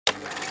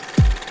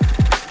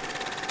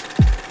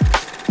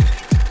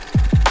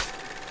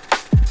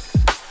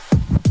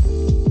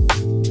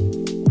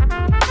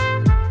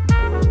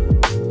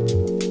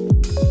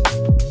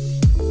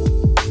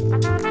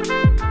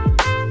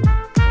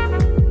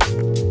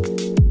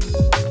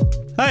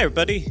Hi,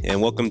 everybody,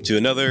 and welcome to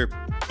another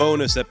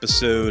bonus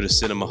episode of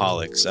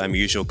Cinemaholics. I'm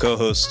your usual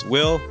co-host,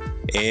 Will,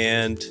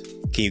 and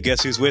can you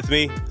guess who's with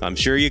me? I'm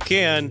sure you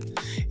can.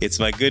 It's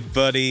my good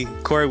buddy,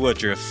 Corey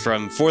Woodruff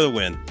from For the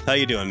Win. How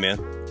you doing, man?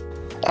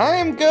 I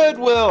am good,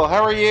 Will.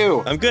 How are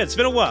you? I'm good. It's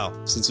been a while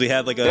since we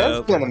had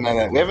It's been a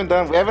minute. We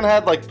haven't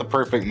had like the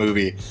perfect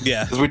movie.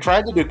 Yeah. Because we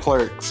tried to do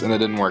Clerks and it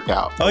didn't work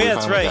out. Oh, yeah,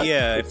 that's right.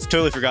 Yeah, I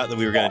totally forgot that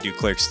we were going to do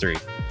Clerks 3.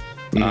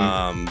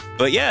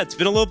 But yeah, it's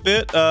been a little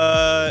bit.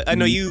 I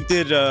know you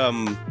did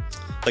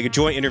like a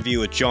joint interview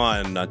with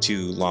John not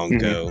too long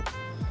ago.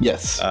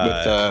 Yes,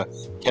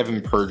 with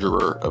Kevin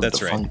Perjurer of the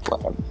Fun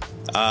Club.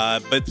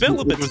 But it's been a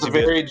little bit. It was a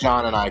very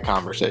John and I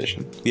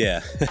conversation. Yeah.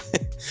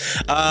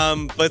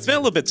 But it's been a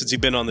little bit since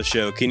you've been on the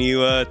show. Can you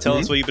tell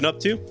us what you've been up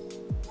to?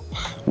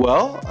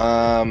 Well,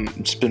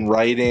 just been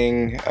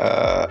writing.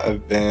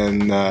 I've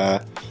been,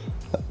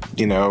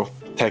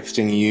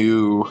 texting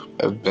you.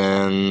 I've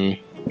been,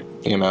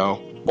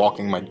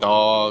 walking my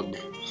dog,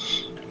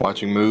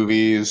 watching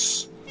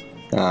movies,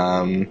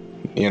 going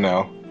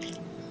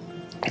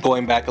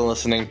back and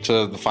listening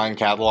to the fine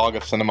catalog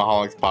of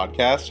Cinemaholics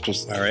podcast.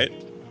 Just all right.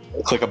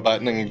 Click a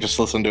button and just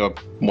listen to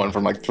one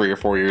from like 3 or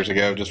 4 years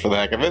ago, just for the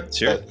heck of it.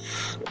 Sure.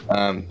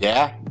 But,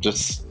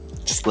 just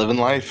living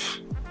life.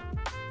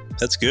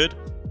 That's good.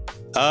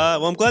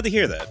 Well, I'm glad to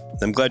hear that.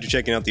 I'm glad you're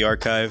checking out the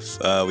archive.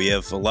 We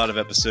have a lot of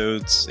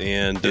episodes,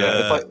 and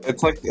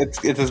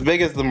it's as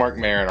big as the Mark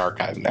Maron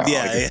archive now.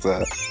 Yeah,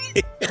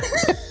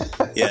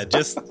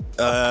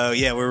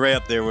 we're right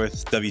up there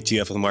with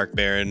WTF with Mark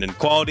Maron and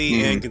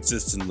quality and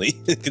consistency.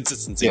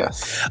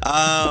 Yes.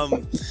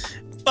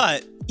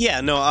 But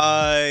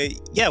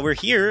we're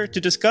here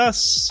to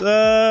discuss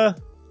a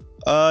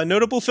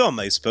notable film,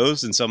 I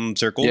suppose, in some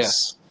circles.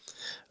 Yes.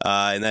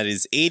 And that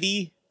is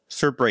 80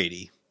 for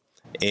Brady.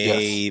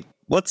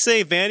 Let's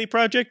say, vanity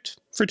project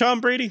for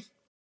Tom Brady?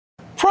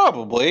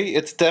 Probably.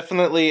 It's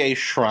definitely a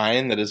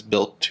shrine that is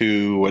built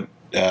to what,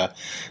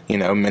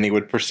 many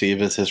would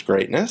perceive as his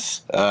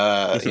greatness.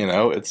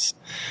 It's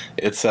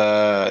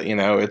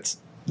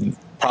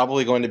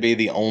probably going to be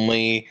the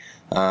only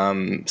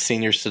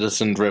senior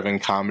citizen-driven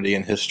comedy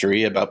in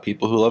history about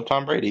people who love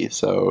Tom Brady.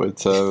 So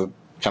it's a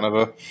kind of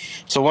a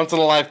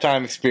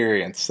once-in-a-lifetime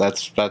experience.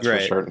 That's for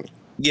certain.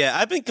 Yeah,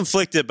 I've been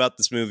conflicted about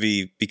this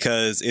movie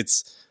because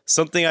it's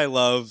something I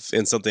love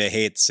and something I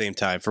hate at the same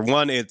time. For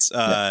one, it's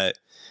a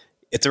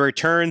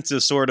return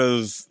to sort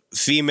of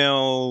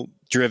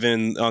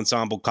female-driven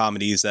ensemble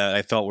comedies that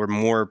I felt were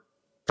more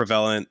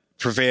prevalent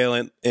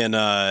in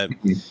like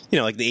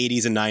the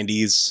 80s and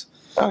 90s.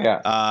 Oh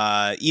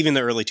yeah. Even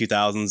the early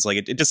 2000s.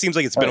 Like it just seems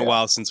like it's been a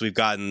while since we've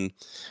gotten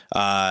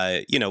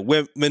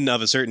women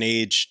of a certain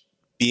age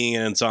being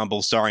an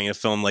ensemble starring in a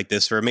film like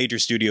this for a major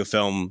studio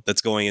film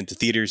that's going into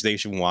theaters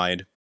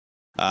nationwide.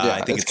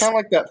 I think it's kind of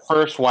like that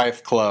First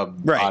Wife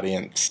Club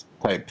audience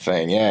type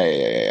thing.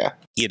 Yeah.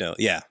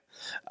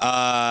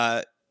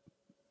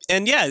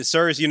 And as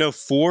far as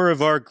 4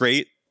 of our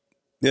great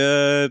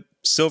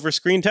silver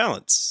screen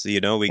talents, we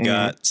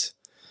got,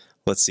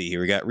 let's see here,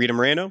 we got Rita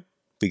Moreno,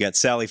 we got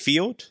Sally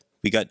Field,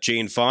 we got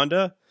Jane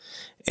Fonda,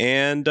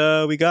 and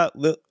we got,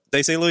 did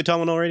I say Lily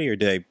Tomlin already, or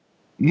did I?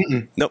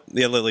 Nope.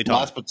 Yeah, Lily Tomlin.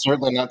 Last but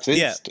certainly not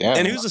least. Yeah.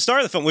 And who's the star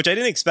of the film, which I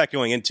didn't expect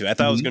going into. I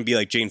thought it was going to be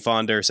like Jane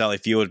Fonda or Sally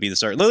Field would be the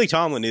star. Lily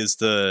Tomlin is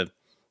the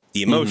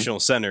emotional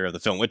center of the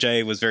film, which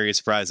I was very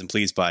surprised and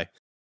pleased by.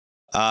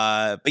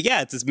 But yeah,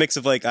 it's this mix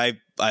of like, I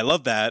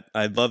love that.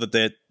 I love it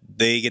that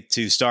they get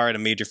to star in a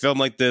major film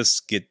like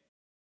this. The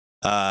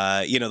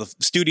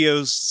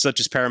studios such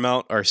as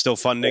Paramount are still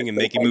funding and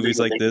making movies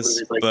like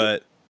this,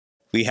 but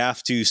we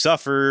have to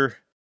suffer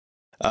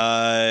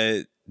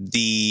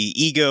the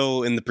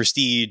ego and the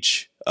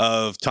prestige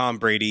of Tom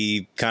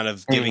Brady kind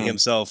of giving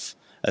himself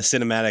a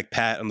cinematic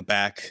pat on the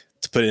back,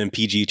 to put it in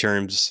PG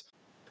terms,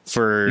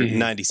 for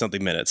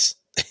 90-something minutes.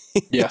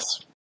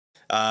 Yes.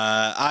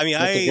 That's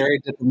a very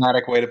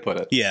diplomatic way to put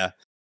it. Yeah.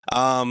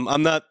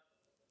 I'm not...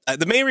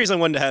 the main reason I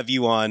wanted to have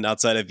you on,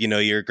 outside of,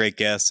 you're a great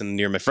guest and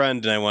you're my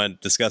friend, and I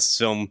want to discuss this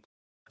film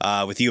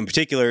with you in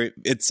particular,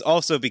 it's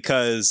also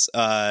because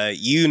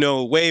you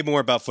know way more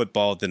about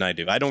football than I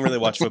do. I don't really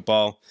watch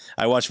football.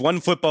 I watch one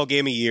football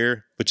game a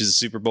year, which is a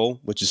Super Bowl,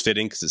 which is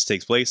fitting because this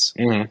takes place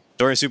during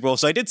a Super Bowl.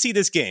 So I did see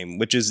this game,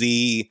 which is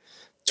the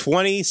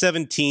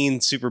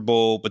 2017 Super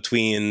Bowl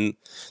between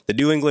the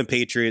New England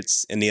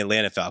Patriots and the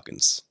Atlanta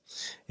Falcons.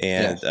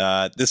 And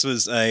this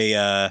was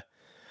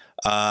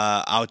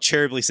I'll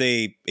charitably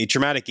say, a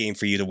traumatic game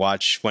for you to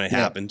watch when it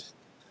happened.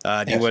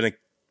 Do you want to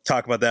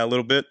talk about that a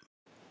little bit?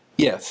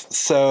 Yes.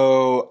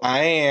 So I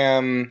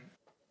am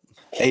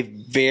a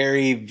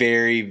very,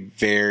 very,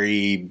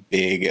 very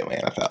big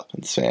Atlanta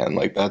Falcons fan.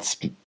 Like, that's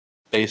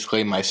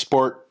basically my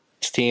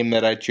sports team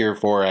that I cheer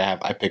for.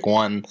 I pick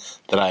one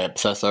that I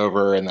obsess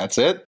over, and that's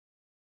it.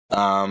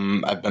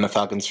 I've been a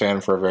Falcons fan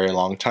for a very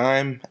long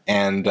time,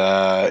 and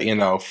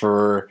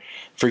for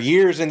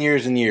years and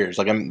years and years.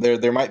 Like,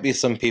 there might be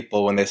some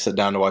people when they sit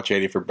down to watch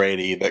 80 for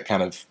Brady that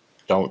kind of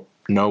don't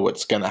know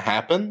what's going to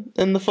happen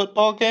in the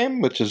football game,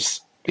 which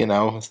is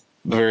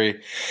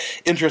very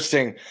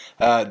interesting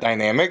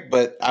dynamic.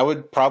 But I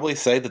would probably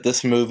say that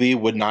this movie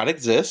would not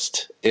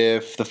exist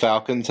if the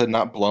Falcons had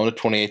not blown a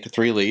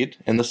 28-3 lead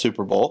in the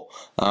Super Bowl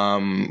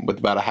with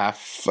about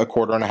a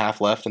quarter and a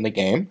half left in the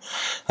game.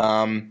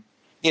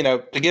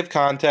 To give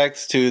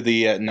context to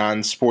the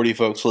non-sporty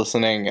folks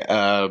listening,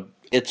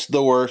 it's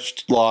the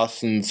worst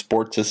loss in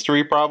sports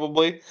history,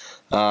 probably.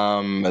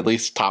 At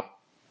least top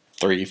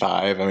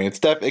 35. I mean,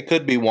 it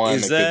could be one.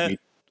 Is that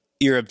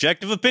your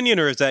objective opinion,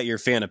 or is that your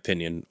fan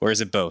opinion, or is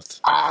it both?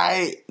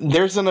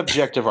 There's an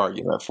objective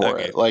argument for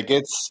it. Like,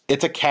 it's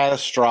a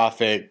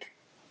catastrophic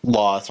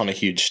loss on a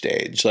huge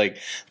stage. Like,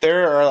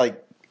 there are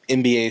like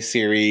NBA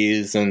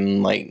series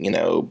and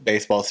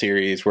baseball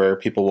series where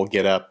people will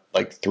get up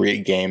like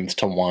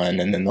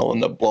 3-1 and then they'll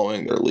end up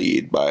blowing their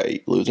lead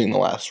by losing the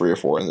last 3 or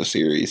 4 in the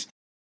series.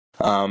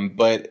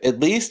 But at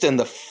least in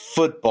the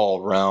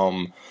football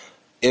realm,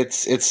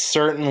 it's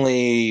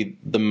certainly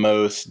the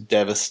most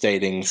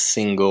devastating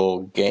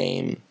single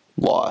game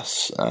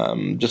loss.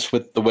 Just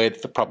with the way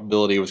that the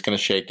probability was going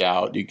to shake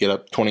out, you get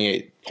up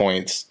 28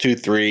 points,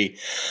 2-3,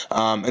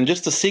 and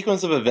just the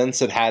sequence of events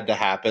that had to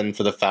happen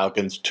for the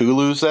Falcons to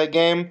lose that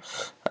game.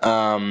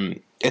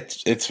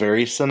 It's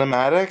very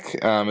cinematic.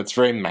 It's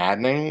very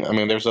maddening. I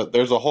mean, there's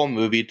a whole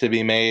movie to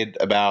be made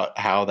about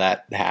how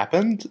that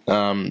happened.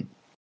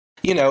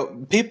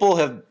 People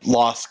have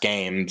lost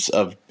games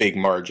of big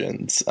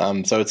margins.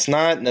 So it's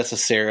not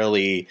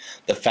necessarily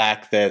the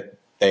fact that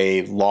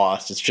they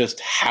lost. It's just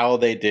how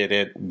they did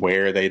it,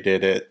 where they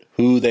did it,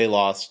 who they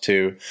lost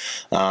to,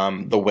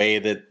 the way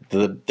that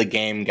the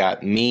game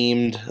got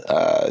memed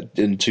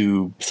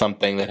into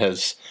something that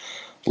has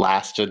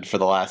lasted for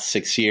the last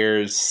 6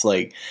 years.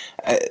 Like,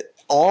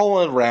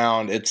 all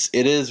around, it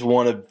is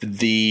one of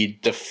the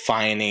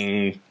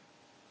defining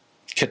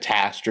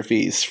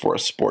catastrophes for a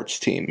sports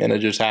team, and it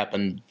just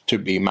happened to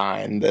be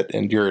mine that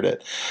endured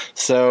it.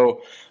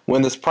 So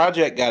when this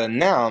project got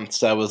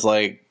announced, I was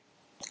like,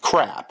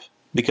 crap,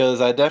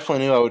 because I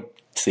definitely knew I would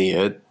see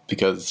it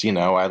because,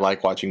 I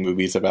like watching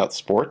movies about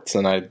sports,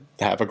 and I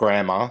have a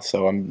grandma,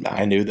 so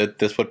I knew that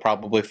this would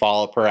probably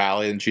fall up her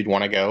alley and she'd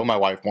want to go. My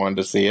wife wanted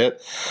to see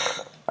it.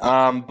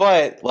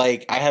 But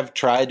I have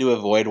tried to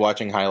avoid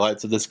watching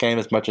highlights of this game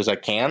as much as I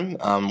can.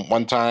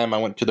 One time I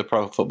went to the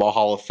Pro Football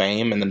Hall of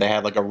Fame, and then they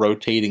had a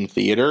rotating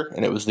theater,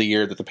 and it was the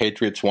year that the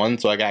Patriots won.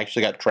 So I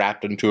actually got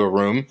trapped into a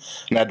room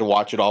and had to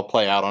watch it all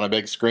play out on a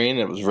big screen.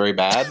 It was very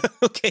bad.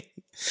 Okay.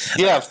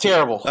 Yeah, it's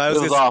terrible. It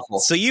was awful.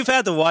 So you've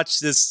had to watch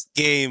this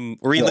game,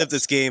 relive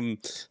this game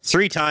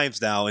 3 times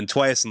now, and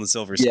twice on the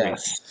silver screen.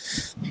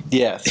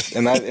 Yes.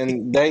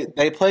 And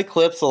they play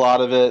clips, a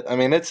lot of it. I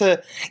mean, it's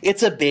a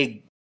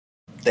big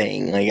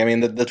thing.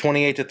 The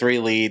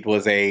 28-3 lead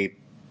was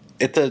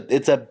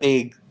it's a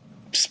big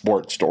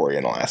sports story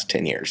in the last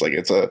 10 years.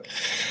 It's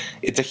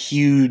a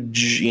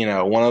huge,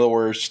 one of the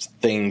worst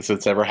things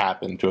that's ever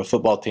happened to a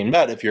football team.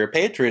 But if you're a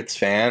Patriots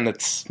fan,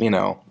 it's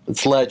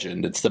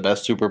legend. It's the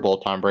best Super Bowl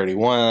Tom Brady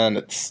won.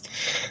 It's,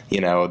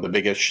 the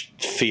biggest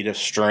feat of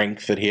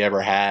strength that he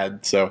ever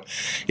had. So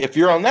if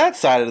you're on that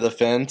side of the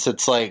fence,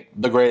 it's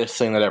the greatest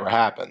thing that ever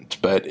happened.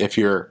 But if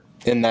you're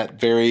in that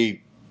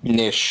very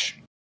niche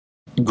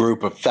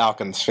group of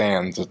Falcons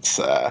fans,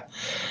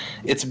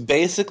 it's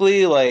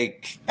basically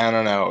I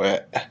don't know.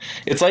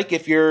 It's like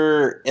if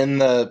you're in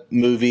the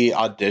movie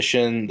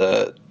Audition,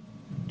 the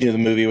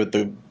movie with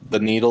the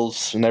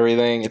needles and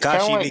everything. It's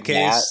Takashi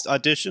Miike's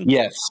Audition.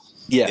 Yes.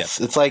 Yeah.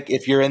 It's like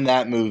if you're in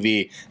that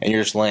movie and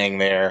you're just laying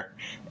there,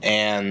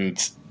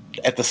 and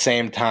at the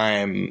same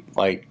time,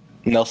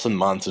 Nelson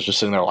Muntz is just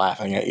sitting there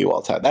laughing at you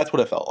all the time. That's what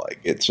it felt like.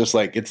 It's just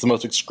it's the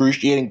most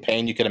excruciating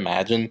pain you can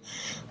imagine,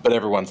 but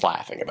everyone's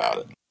laughing about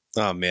it.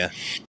 Oh, man.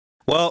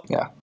 Well,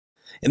 yeah.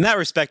 In that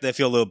respect, I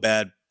feel a little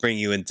bad bringing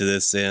you into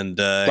this and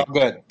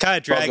kind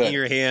of dragging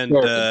your hand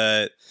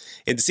into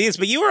seeing this.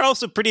 But you were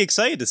also pretty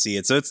excited to see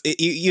it. So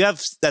you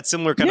have that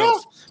similar kind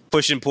of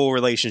push and pull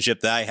relationship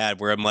that I had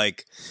where I'm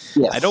like,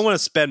 I don't want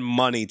to spend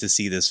money to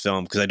see this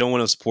film because I don't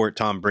want to support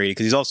Tom Brady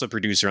because he's also a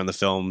producer on the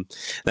film.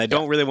 And I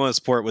don't really want to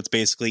support what's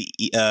basically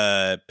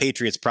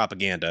Patriots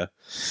propaganda,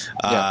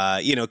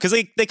 because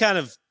they kind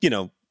of,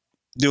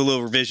 do a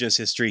little revisionist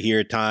history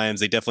here at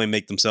times. They definitely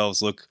make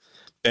themselves look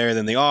better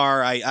than they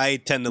are. I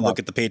tend to look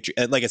at the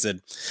Patriots, like I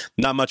said,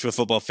 not much of a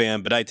football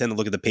fan, but I tend to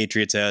look at the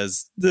Patriots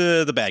as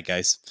the bad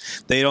guys.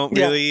 They don't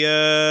really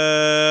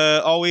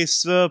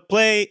always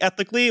play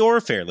ethically or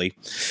fairly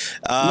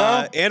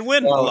and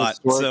win a lot.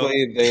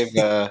 Historically,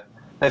 so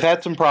they've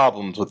had some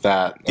problems with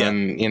that. Yeah.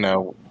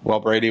 And, while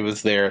Brady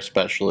was there,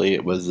 especially,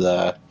 it was,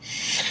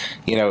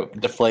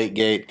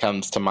 Deflategate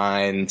comes to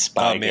mind,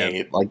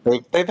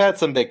 Spygate. They've had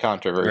some big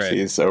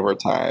controversies over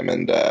time.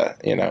 And,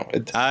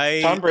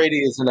 Tom Brady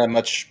is in a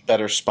much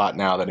better spot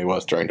now than he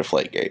was during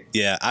Deflategate.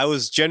 Yeah, I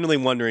was genuinely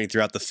wondering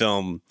throughout the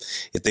film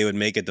if they would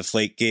make a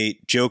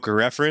Deflategate joke or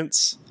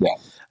reference.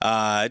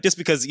 Yeah. Just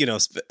because,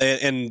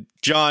 and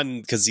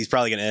John, because he's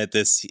probably going to edit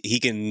this, he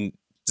can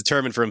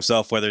determine for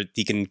himself whether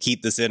he can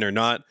keep this in or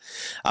not.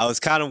 I was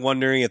kind of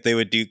wondering if they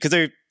would do, because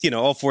they're,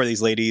 all 4 of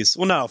these ladies,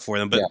 well, not all 4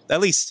 of them, but at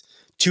least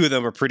two of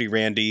them are pretty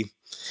randy.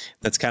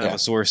 That's kind of a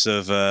source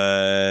of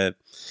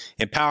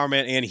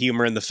empowerment and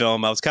humor in the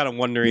film. I was kind of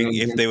wondering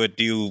if they would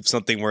do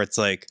something where it's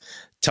like,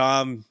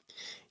 Tom,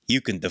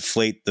 you can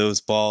deflate those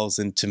balls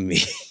into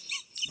me.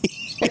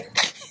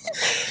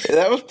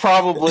 That was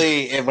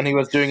probably when he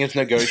was doing his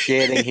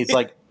negotiating. He's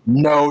like,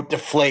 no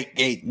deflate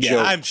gate jokes.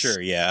 Yeah, I'm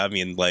sure. Yeah, I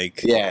mean,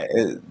 like, yeah,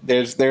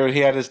 he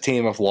had his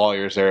team of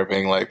lawyers there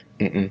being like,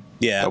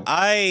 yeah, nope.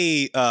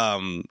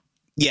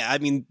 Yeah, I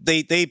mean,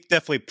 they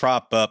definitely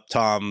prop up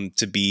Tom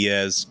to be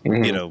as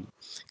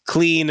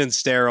clean and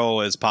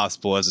sterile as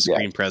possible as a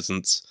screen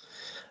presence.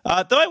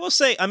 Though I will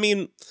say, I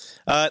mean,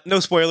 no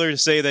spoiler to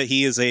say that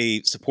he is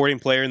a supporting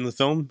player in the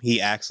film. He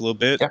acts a little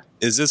bit. Yeah.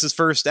 Is this his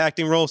first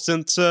acting role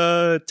since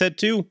Ted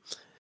 2?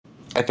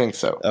 I think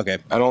so. Okay.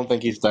 I don't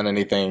think he's done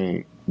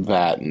anything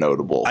that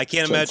notable. I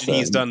can't imagine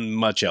he's done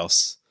much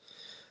else.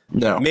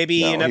 No.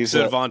 Maybe an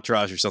episode of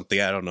Entourage or something.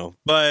 I don't know.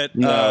 But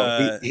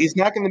no, he's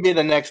not going to be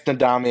the next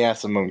Ndamukong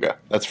Asomugha.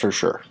 That's for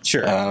sure.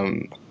 Sure.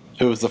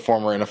 Who was the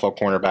former NFL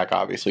cornerback,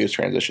 obviously, who's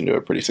transitioned to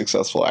a pretty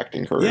successful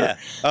acting career.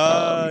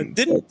 Yeah.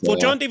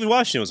 John David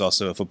Washington was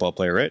also a football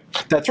player, right?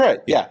 That's right.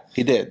 Yeah,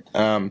 he did.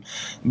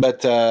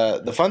 But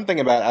the fun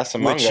thing about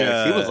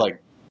Asomugha, he was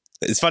like...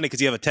 It's funny because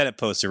you have a Tenet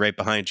poster right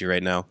behind you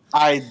right now.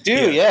 I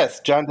do,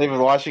 yes. John David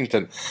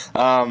Washington.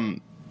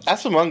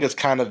 Asomugha is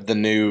kind of the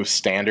new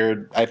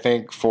standard, I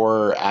think,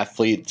 for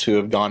athletes who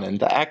have gone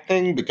into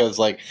acting because,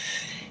 like,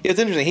 it's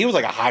interesting. He was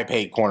like a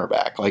high-paid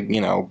cornerback, like,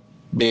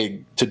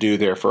 big to do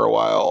there for a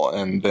while,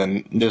 and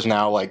then there's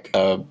now like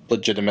a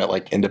legitimate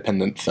like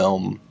independent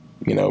film,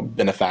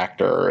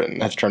 benefactor,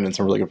 and has turned in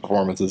some really good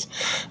performances.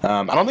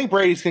 I don't think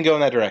Brady's gonna go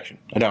in that direction.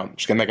 I don't. I'm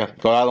just gonna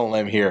go out on a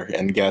limb here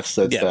and guess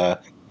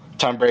that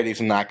Tom Brady's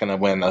not gonna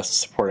win a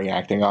supporting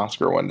acting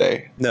Oscar one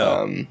day.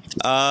 No.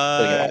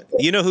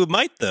 You know who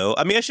might though?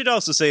 I mean, I should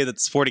also say that the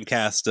supporting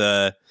cast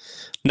not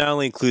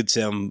only includes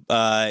him,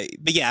 but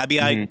yeah, I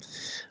mean,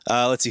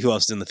 let's see who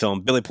else is in the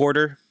film. Billy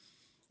Porter.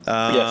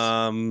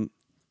 Yes.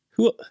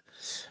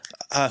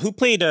 Who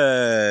played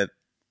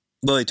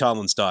Lily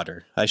Tomlin's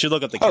daughter? I should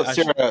look up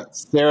the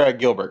Sarah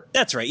Gilbert.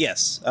 That's right.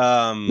 Yes.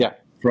 From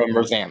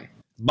Roseanne.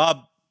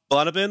 Bob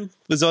Blondin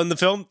was on the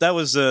film. That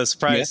was a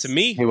surprise to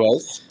me. He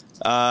was.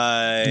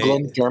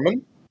 Glenn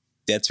Sherman.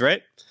 That's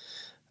right.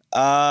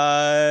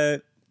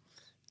 But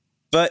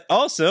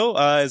also,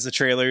 as the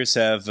trailers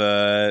have,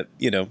 Harry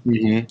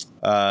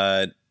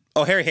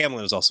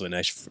Hamlin was also in.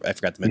 I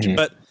forgot to mention,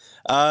 but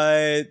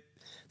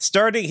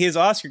starting his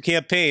Oscar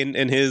campaign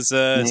and his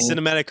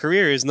cinematic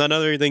career is none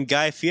other than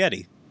Guy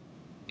Fieri.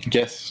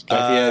 Yes,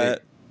 Guy Fieri.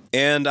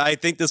 And I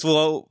think this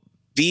will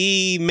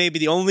be maybe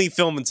the only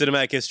film in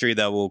cinematic history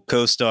that will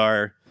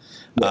co-star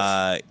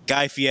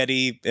Guy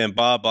Fieri and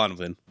Bob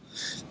Bonneville.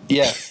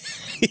 Yes.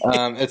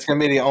 It's going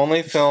to be the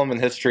only film in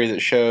history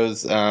that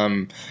shows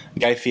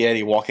Guy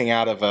Fieri walking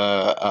out of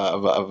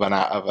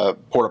a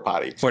porta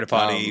potty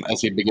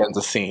as he begins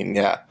a scene.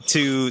 Yeah,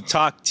 to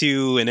talk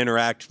to and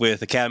interact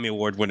with Academy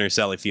Award winner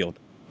Sally Field.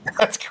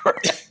 That's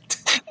correct.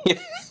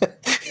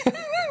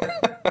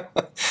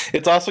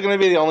 It's also going to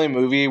be the only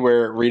movie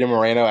where Rita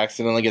Moreno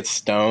accidentally gets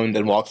stoned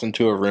and walks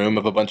into a room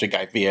of a bunch of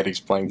Guy Fieri's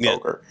playing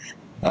poker.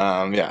 So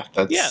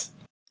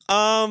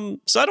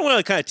I don't want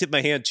to kind of tip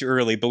my hand too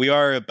early, but we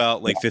are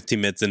about 15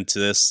 minutes into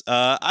this.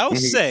 I'll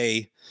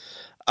say,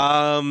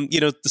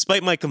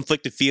 despite my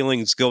conflicted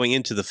feelings going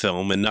into the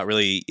film and not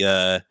really,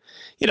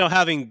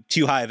 having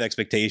too high of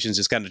expectations,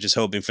 just kind of just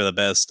hoping for the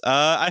best,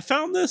 I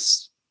found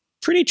this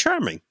pretty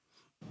charming.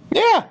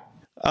 Yeah.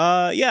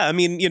 I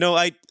mean,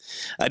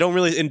 I don't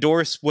really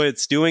endorse what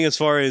it's doing as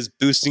far as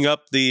boosting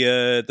up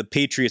the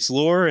Patriots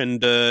lore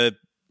and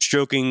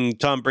stroking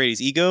Tom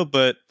Brady's ego,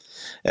 but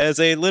as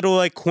a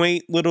little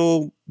quaint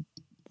little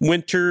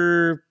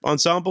winter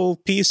ensemble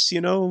piece,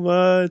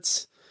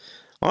 it's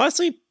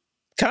honestly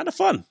kind of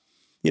fun,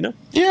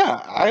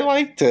 Yeah, I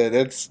liked it.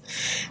 It's,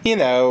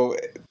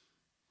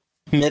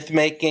 myth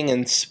making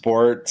in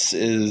sports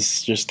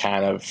is just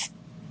kind of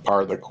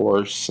part of the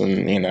course,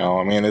 and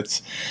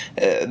it's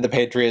the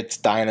Patriots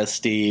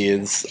dynasty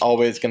is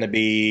always going to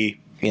be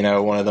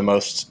one of the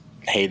most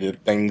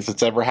hated things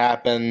that's ever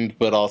happened,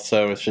 but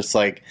also it's just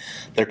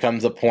there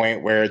comes a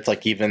point where it's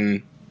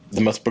even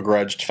the most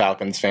begrudged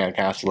Falcons fan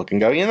has to look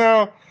and go,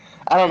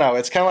 I don't know.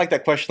 It's kind of like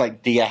that question,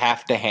 do you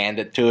have to hand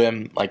it to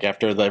him?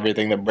 After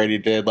everything that Brady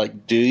did,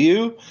 do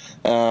you?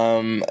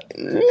 I'm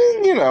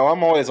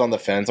always on the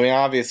fence. I mean,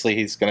 obviously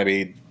he's going to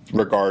be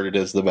regarded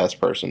as the best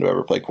person to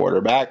ever play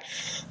quarterback.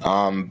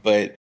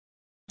 But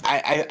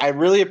I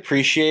really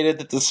appreciated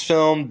that this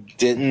film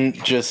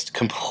didn't just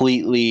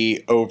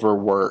completely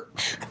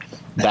overwork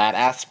that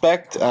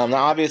aspect. Now,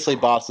 obviously,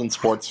 Boston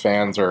sports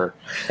fans are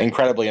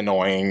incredibly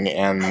annoying,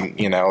 and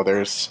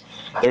there's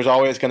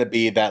always going to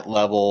be that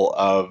level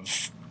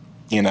of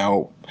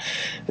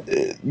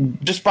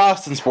just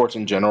Boston sports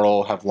in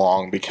general have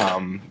long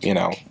become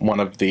one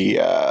of the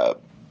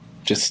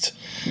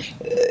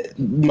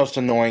most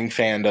annoying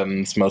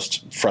fandoms,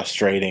 most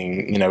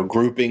frustrating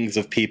groupings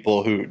of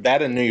people who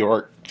that and New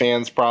York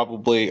fans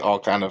probably all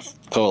kind of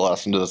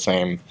coalesce into the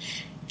same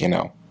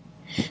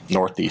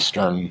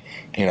northeastern,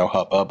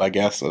 hubbub, I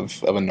guess, of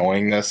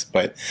annoyingness.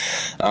 But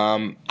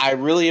I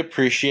really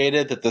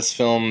appreciated that this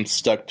film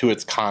stuck to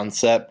its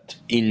concept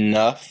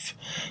enough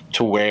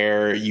to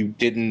where you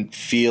didn't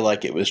feel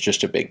like it was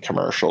just a big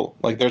commercial.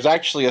 Like, there's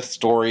actually a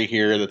story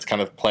here that's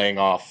kind of playing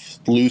off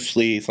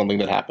loosely something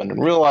that happened in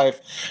real life,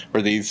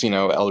 where these,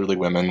 elderly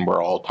women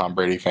were all Tom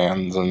Brady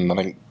fans, and I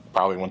think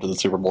probably went to the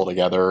Super Bowl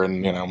together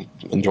and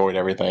enjoyed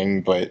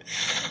everything. But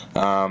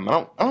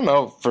I don't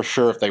know for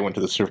sure if they went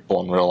to the Super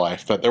Bowl in real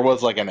life, but there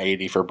was like an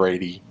 80 for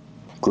Brady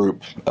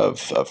group of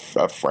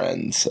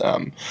friends,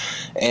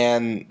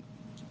 and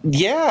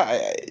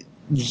yeah,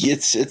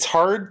 it's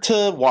hard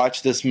to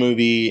watch this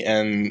movie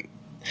and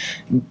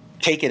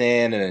take it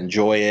in and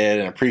enjoy it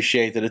and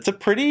appreciate that it's a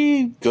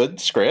pretty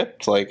good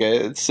script. Like,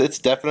 it's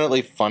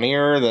definitely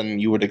funnier than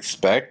you would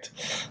expect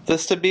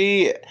this to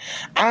be.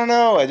 I don't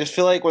know. I just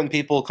feel like when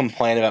people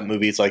complain about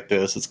movies like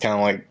this, it's kind of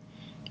like,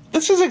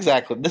 this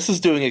is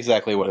doing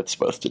exactly what it's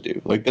supposed to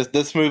do. Like,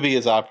 this movie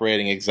is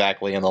operating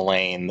exactly in the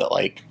lane that,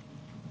 like,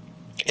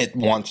 it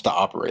wants to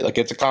operate. Like,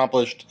 it's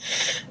accomplished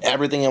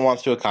everything it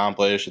wants to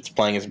accomplish. It's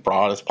playing as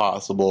broad as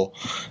possible.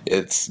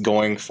 It's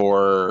going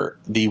for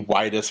the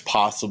widest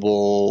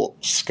possible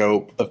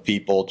scope of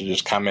people to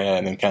just come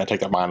in and kind of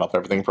take their mind off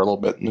everything for a little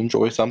bit and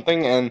enjoy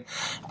something. And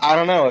I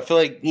don't know, I feel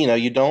like,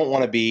 you don't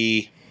want to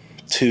be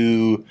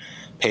too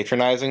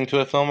patronizing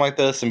to a film like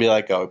this and be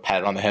like, oh,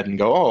 pat it on the head and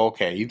go, oh,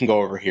 okay, you can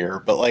go over here.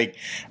 But, like,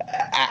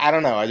 I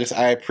don't know.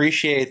 I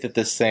appreciate that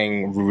this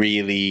thing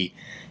really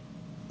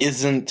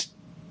isn't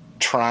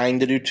trying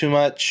to do too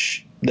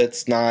much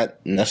that's not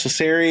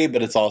necessary,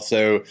 but it's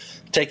also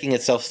taking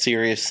itself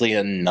seriously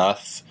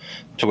enough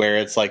to where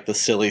it's like the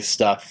silly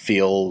stuff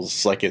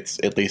feels like it's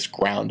at least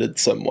grounded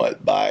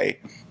somewhat by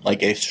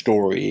like a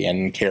story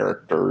and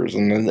characters.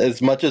 And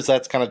as much as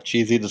that's kind of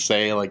cheesy to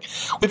say, like,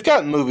 we've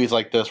gotten movies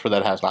like this where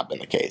that has not been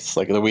the case.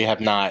 Like, we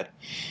have not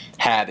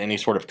had any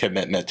sort of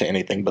commitment to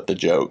anything but the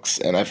jokes.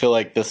 And I feel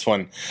like this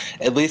one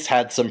at least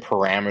had some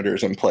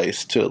parameters in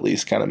place to at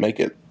least kind of make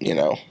it,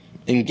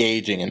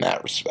 engaging in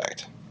that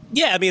respect.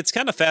 Yeah, I mean, it's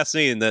kind of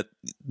fascinating that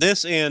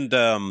this and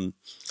M.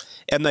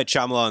 Night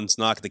Shyamalan's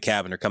Knock at the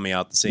Cabin are coming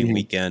out the same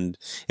weekend,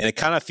 and it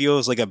kind of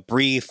feels like a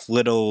brief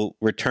little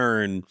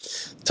return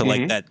to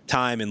like that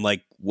time in,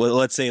 like, well,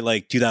 let's say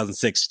like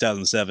 2006,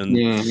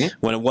 2007,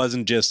 when it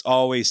wasn't just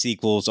always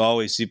sequels,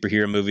 always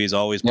superhero movies,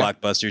 always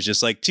blockbusters,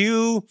 just like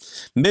two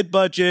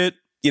mid-budget,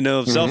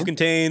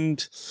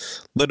 self-contained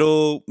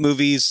little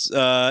movies,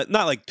 not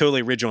like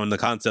totally original in the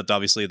concept.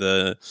 Obviously,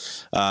 the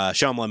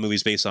Shyamalan movie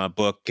is based on a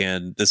book,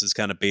 and this is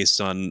kind of based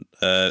on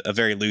a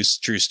very loose,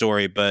 true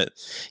story. But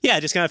yeah,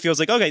 it just kind of feels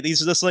like, okay,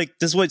 this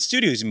is what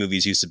studios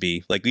movies used to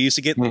be. Like, we used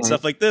to get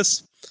stuff like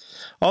this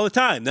all the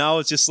time. Now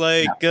it's just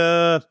like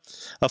a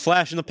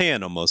flash in the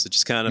pan almost. It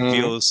just kind of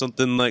feels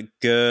something like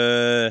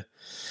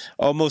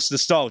almost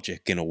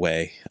nostalgic in a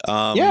way.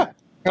 Yeah,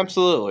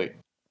 absolutely.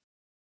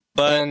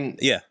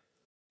 But yeah.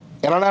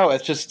 I don't know.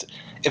 It's just,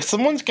 if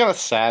someone's gonna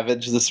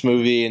savage this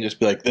movie and just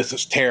be like, "This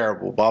is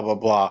terrible," blah blah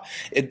blah,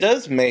 it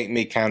does make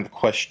me kind of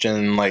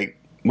question, like,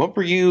 what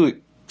were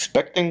you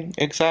expecting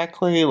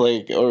exactly?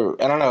 Like,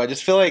 or I don't know. I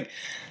just feel like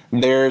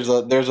there's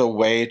a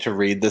way to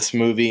read this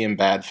movie in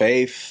bad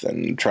faith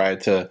and try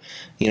to,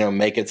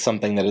 make it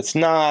something that it's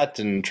not,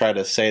 and try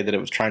to say that it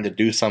was trying to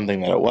do something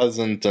that it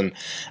wasn't. And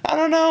I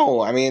don't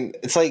know. I mean,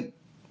 it's like,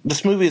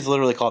 this movie is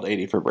literally called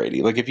 80 for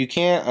Brady. Like, if you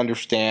can't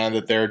understand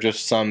that there are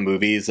just some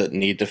movies that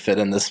need to fit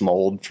in this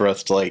mold for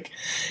us to, like,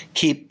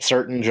 keep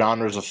certain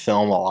genres of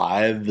film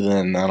alive,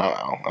 then I don't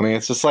know. I mean,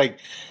 it's just like,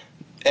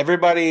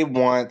 everybody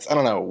wants, I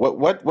don't know,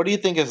 what do you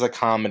think is a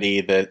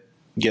comedy that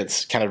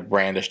gets kind of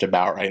brandished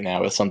about right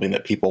now as something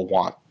that people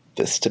want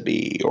this to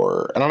be?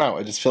 Or, I don't know,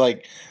 I just feel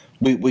like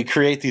we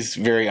create these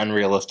very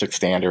unrealistic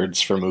standards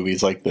for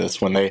movies like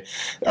this when they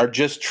are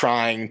just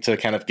trying to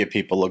kind of give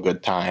people a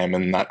good time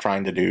and not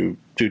trying to do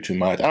too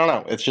much. I don't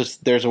know. It's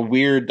just, there's a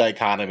weird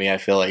dichotomy, I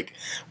feel like,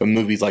 when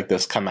movies like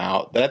this come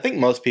out that I think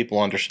most people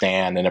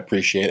understand and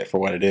appreciate it for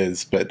what it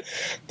is. But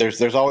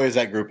there's always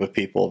that group of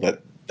people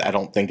that I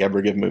don't think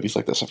ever give movies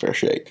like this a fair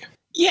shake.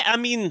 Yeah, I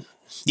mean,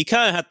 you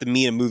kind of have to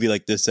meet a movie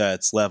like this at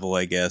its level,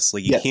 I guess.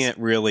 Like, you can't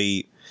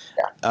really,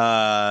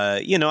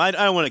 I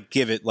don't want to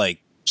give it, like,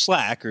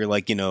 slack or,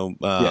 like,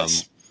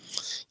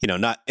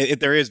 not, if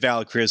there is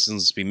valid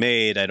criticisms to be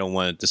made, I don't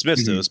want to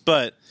dismiss those,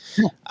 but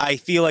I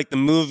feel like the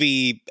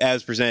movie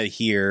as presented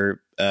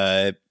here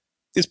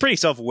is pretty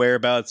self-aware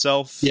about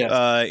itself.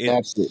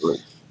 Absolutely.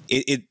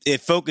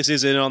 It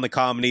focuses in on the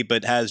comedy,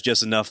 but has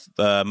just enough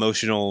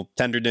emotional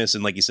tenderness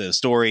and, like you said, a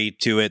story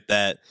to it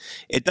that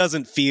it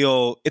doesn't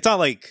feel, it's not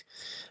like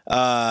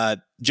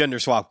gender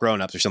swap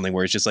grown-ups or something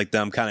where it's just like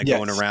them kind of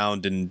going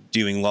around and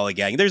doing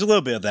lollygagging. There's a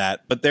little bit of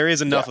that, but there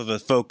is enough of a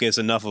focus,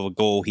 enough of a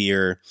goal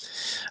here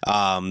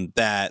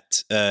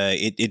that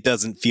it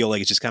doesn't feel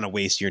like it's just kind of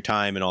wasting your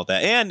time and all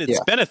that. And it's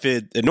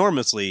benefited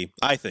enormously,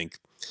 I think,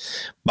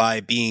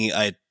 by being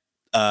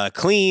a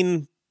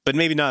clean, but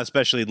maybe not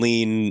especially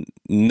lean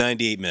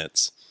 98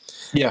 minutes.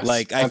 Yes,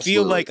 like, I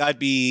feel like I'd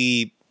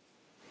be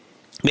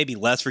maybe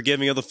less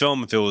forgiving of the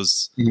film if it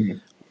was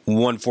Mhm.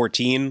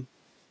 114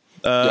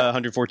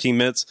 114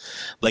 minutes.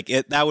 Like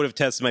that would have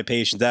tested my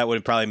patience. That would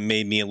have probably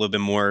made me a little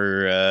bit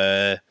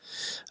more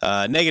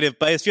negative.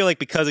 But I just feel like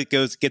because it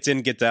gets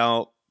in, gets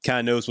out, kind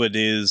of knows what it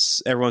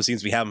is. Everyone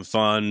seems to be having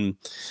fun.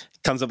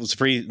 Comes up with some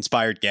pretty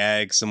inspired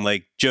gags, some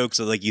like jokes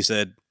that, like you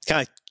said,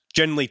 kind of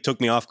generally took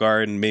me off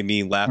guard and made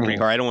me laugh pretty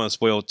hard. I don't want to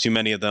spoil too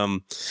many of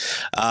them,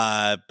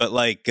 but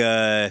like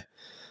I'm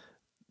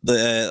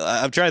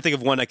trying to think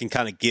of one I can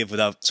kind of give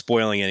without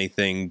spoiling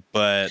anything.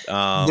 But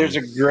there's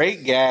a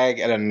great gag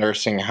at a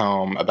nursing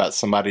home about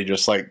somebody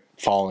just like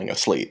falling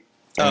asleep.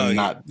 And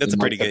that's a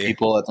pretty good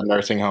people at the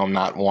nursing home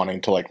not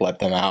wanting to like let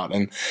them out,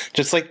 and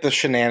just like the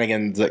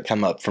shenanigans that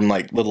come up from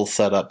like little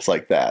setups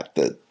like that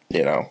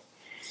you know.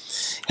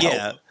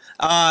 Yeah.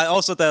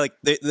 Also, that like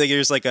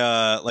there's like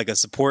a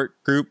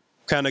support group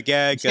kind of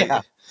gag.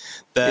 Yeah.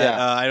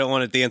 I don't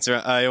want to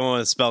answer. I don't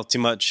want to spell too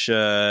much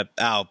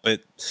out,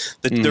 but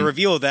the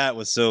reveal of that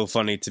was so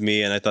funny to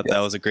me, and I thought that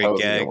was a great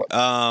gag.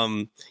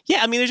 Yeah,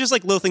 I mean, there's just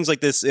like little things like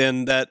this,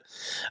 and that.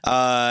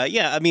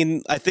 Yeah, I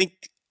mean, I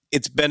think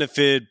it's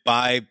benefited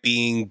by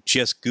being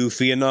just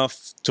goofy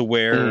enough to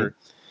where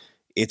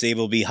it's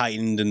able to be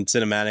heightened and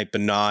cinematic, but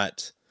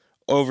not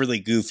overly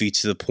goofy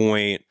to the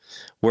point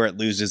where it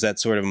loses that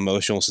sort of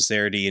emotional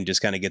sincerity and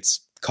just kind of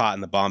gets caught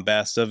in the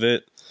bombast of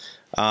it.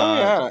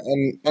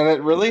 And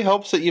it really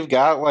helps that you've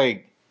got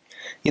like,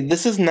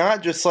 this is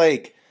not just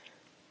like,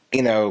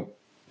 you know,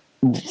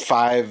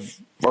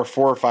 5 or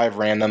 4 or 5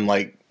 random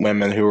like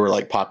women who are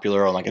like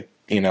popular on like a,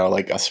 you know,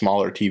 like a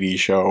smaller TV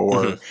show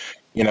or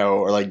you know,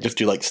 or like just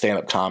do like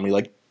stand-up comedy.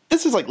 Like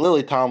this is like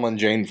Lily Tomlin,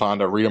 Jane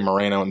Fonda, Rita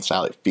Moreno, and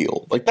Sally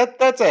Field. Like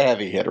that's a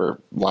heavy hitter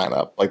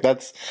lineup. Like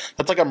that's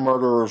like a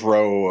murderer's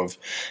row of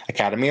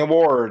Academy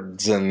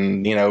Awards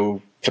and, you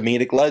know,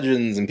 comedic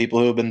legends and people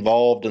who have been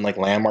involved in like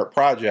landmark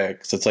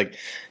projects. It's like,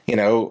 you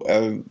know,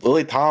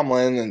 Lily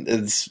Tomlin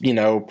is, you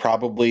know,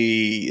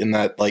 probably in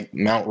that like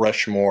Mount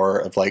Rushmore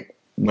of like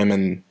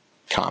women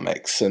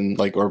comics and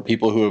like, or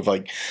people who have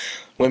like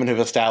women who've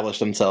established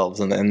themselves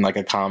in like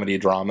a comedy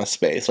drama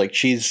space. Like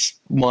she's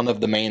one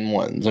of the main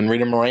ones, and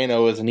Rita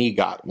Moreno is an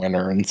EGOT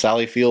winner, and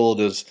Sally Field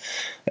is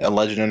a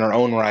legend in her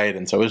own right,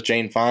 and so is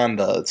Jane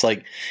Fonda. It's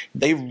like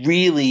they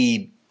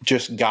really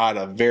just got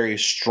a very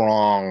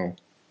strong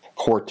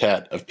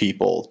quartet of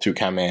people to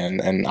come in,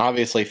 and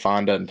obviously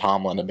Fonda and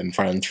Tomlin have been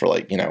friends for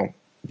like, you know,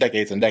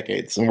 decades and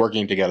decades and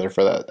working together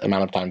for that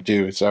amount of time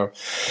too. So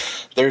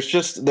there's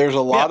a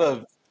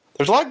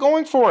lot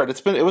going for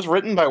it. It was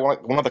written by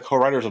one of the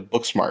co-writers of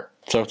Booksmart.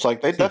 So it's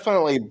like they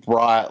definitely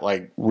brought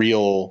like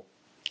real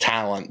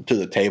talent to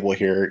the table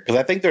here, because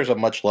I think there's a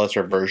much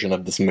lesser version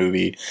of this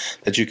movie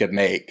that you could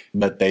make,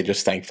 but they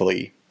just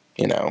thankfully,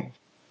 you know,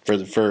 for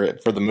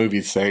the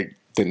movie's sake,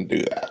 didn't do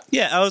that.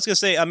 Yeah, I was gonna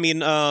say, I mean,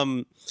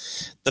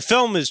 the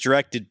film is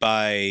directed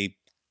by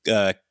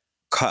I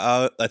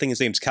think his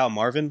name's Cal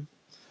Marvin.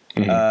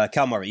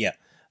 Cal Marvin,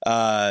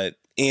 yeah.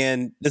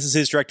 And this is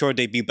his directorial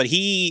debut, but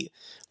he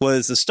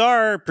was the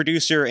star,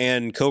 producer,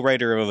 and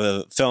co-writer of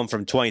a film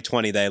from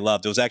 2020 that I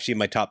loved. It was actually in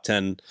my top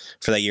 10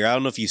 for that year. I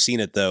don't know if you've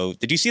seen it, though.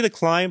 Did you see The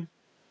Climb?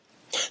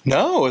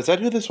 No, is that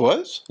who this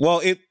was?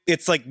 Well,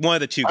 it's like one of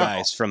the two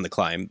guys from The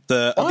Climb.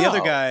 The other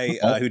guy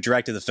who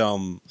directed the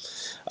film,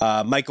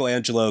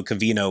 Michelangelo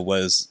Covino,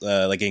 was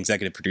like an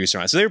executive producer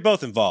on it. So they were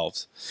both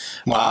involved.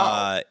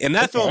 Wow. And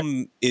that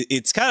film,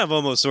 it's kind of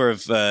almost sort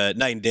of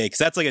night and day, because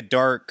that's like a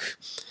dark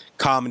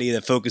comedy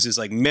that focuses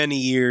like many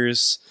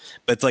years,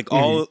 but it's like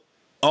all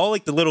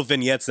like the little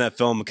vignettes in that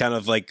film kind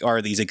of like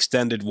are these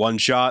extended one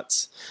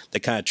shots that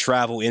kind of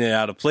travel in and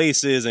out of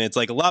places, and it's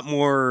like a lot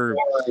more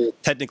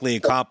technically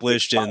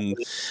accomplished, and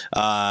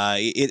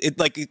it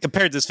like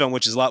compared to this film,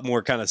 which is a lot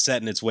more kind of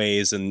set in its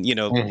ways, and you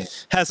know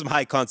has some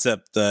high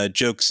concept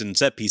jokes and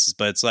set pieces,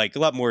 but it's like a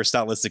lot more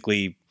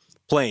stylistically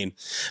plain.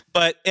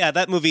 But yeah,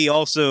 that movie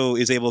also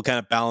is able to kind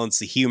of balance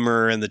the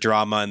humor and the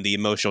drama and the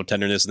emotional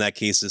tenderness. In that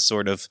case, is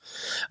sort of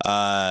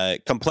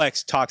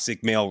complex,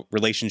 toxic male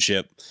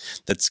relationship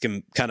that's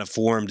kind of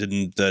formed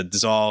and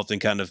dissolved and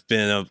kind of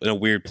been in a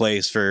weird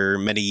place for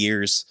many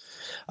years.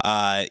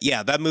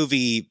 Yeah, that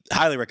movie,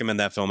 highly recommend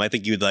that film. I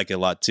think you'd like it a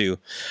lot too.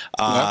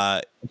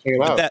 Check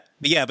it out. But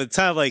it's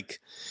kind of like,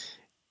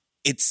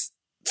 it's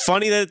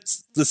funny that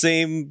it's the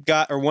same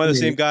guy or one of the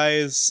same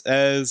guys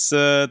as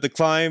The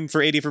Climb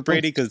for 80 for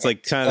Brady, because it's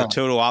like kind of the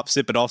total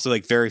opposite, but also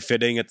like very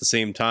fitting at the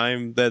same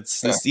time.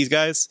 These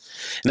guys.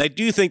 And I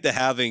do think that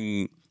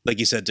having, like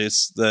you said,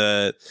 just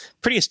the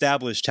pretty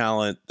established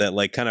talent that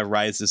like kind of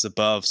rises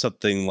above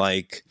something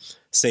like,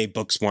 say,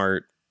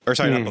 Booksmart, or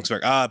sorry, not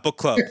Booksmart, Book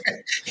Club.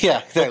 Yeah,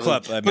 exactly. Book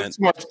Club, I meant.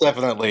 Booksmart's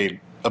definitely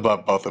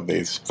above both of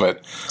these,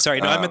 but sorry,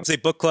 no, I meant to say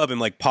Book Club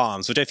and like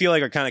Palms, which I feel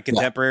like are kind of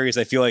contemporaries.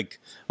 I feel like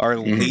are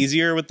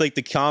easier with like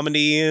the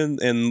comedy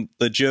and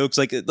the jokes.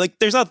 Like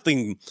there's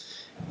nothing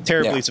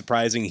terribly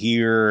surprising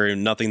here,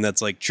 and nothing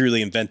that's like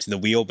truly inventing the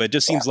wheel, but it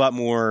just seems a lot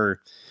more,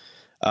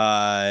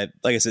 like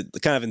I said,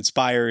 kind of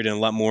inspired and a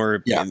lot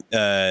more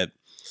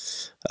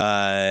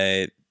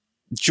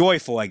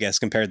joyful, I guess,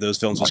 compared to those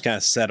films, which kind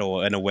of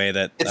settle in a way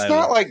that it's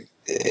not like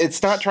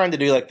it's not trying to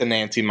do like the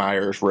Nancy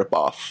Meyers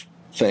ripoff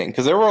thing,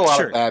 because there were a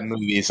lot of bad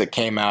movies that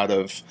came out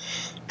of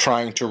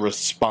trying to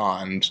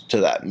respond to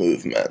that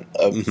movement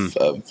of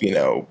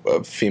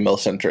female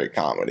centric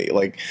comedy.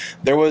 Like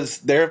there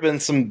have been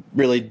some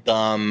really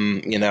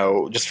dumb,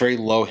 just very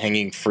low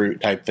hanging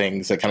fruit type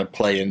things that kind of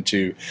play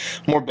into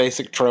more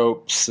basic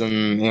tropes,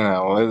 and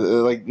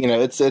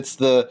it's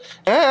the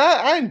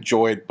I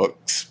enjoyed book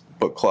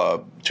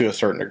club to a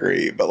certain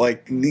degree, but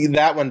like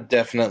that one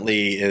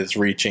definitely is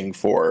reaching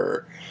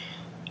for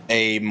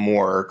a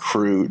more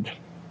crude,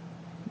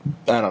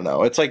 I don't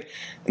know. It's like,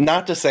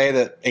 not to say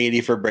that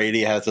 80 for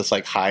Brady has this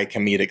like high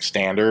comedic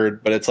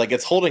standard, but it's like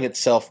it's holding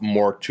itself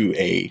more to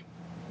a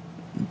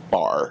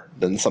bar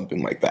than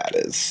something like that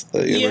is.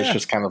 It's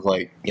just kind of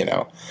like,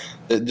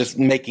 just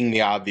making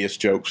the obvious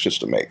jokes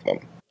just to make them.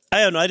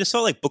 I don't know. I just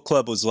felt like book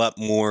club was a lot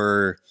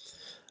more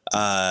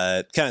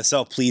kind of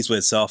self-pleased with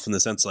itself, in the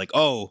sense like,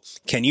 oh,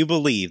 can you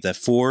believe that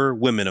 4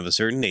 women of a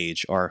certain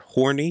age are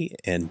horny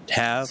and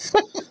have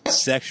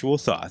sexual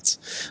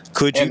thoughts?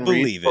 Could you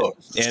believe it?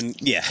 And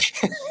yeah.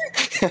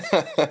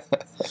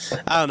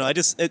 I don't know.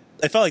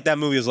 I felt like that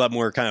movie was a lot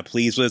more kind of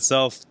pleased with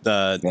itself.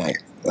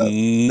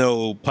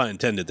 No pun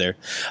intended there.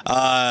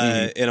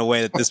 In a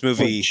way that this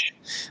movie,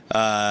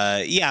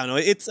 I don't know.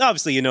 It's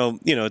obviously,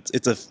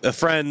 it's a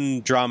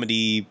friend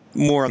dramedy,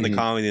 more on the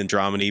comedy than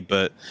dramedy,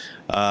 but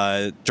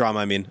drama,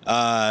 I mean.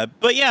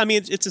 But yeah, I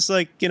mean, it's just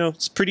like,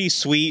 it's pretty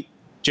sweet,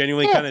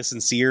 genuinely kind of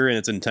sincere in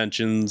its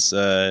intentions,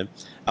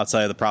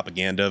 outside of the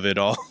propaganda of it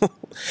all.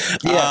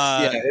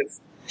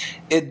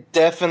 It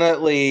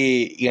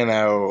definitely,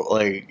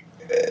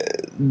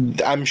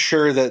 I'm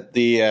sure that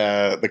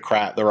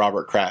the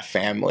Robert Kraft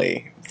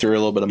family threw a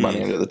little bit of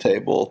money under the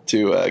table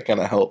to kind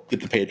of help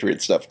get the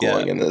Patriot stuff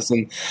going in this.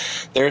 And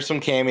there's some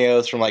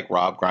cameos from like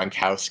Rob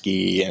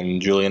Gronkowski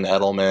and Julian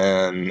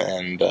Edelman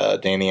and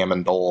Danny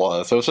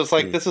Amendola. So it's just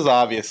like, this is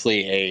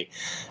obviously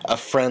a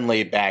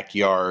friendly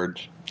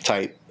backyard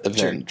type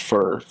event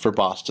for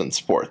Boston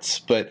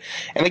sports.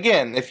 And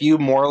again, if you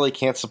morally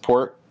can't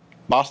support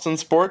Boston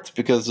sports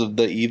because of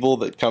the evil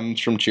that comes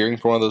from cheering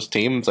for one of those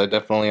teams, I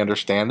definitely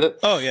understand it.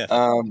 Oh yeah.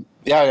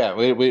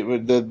 We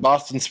the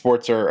Boston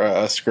sports are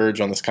a scourge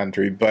on this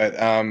country, but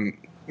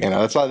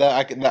that's not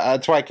that.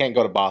 That's why I can't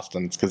go to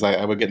Boston. It's because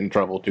I would get in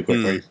trouble too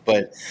quickly.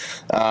 But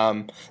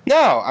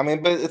no, I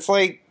mean, but it's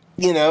like,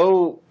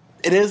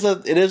 it is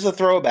a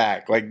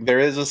throwback. Like there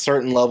is a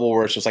certain level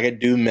where it's just like I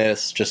do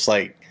miss just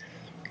like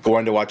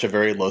going to watch a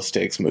very low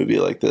stakes movie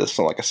like this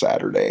on like a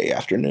Saturday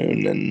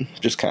afternoon, and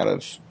just kind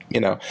of,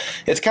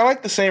 it's kind of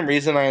like the same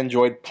reason I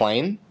enjoyed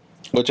Plane,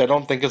 which I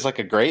don't think is like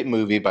a great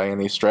movie by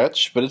any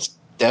stretch, but it's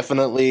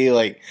definitely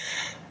like,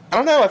 I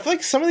don't know, I feel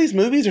like some of these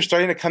movies are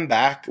starting to come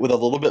back with a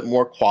little bit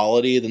more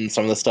quality than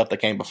some of the stuff that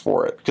came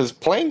before it. Because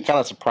Plane kind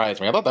of surprised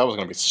me. I thought that was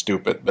going to be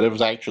stupid, but it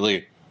was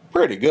actually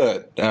pretty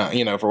good,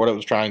 for what it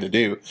was trying to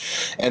do.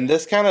 And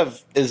this kind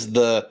of is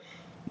the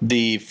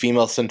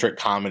female-centric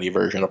comedy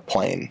version of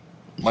Plane.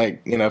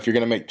 Like, if you're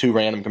going to make 2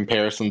 random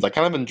comparisons, I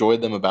kind of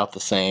enjoyed them about the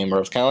same, or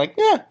it was kind of like,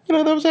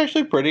 that was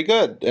actually pretty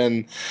good.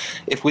 And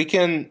if we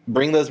can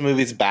bring those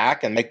movies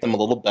back and make them a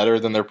little better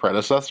than their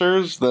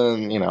predecessors,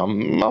 then,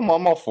 I'm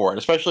all for it,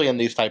 especially in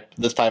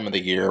this time of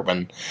the year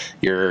when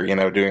you're,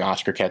 doing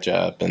Oscar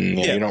catch-up and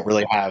you don't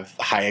really have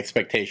high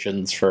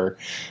expectations for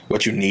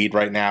what you need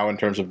right now in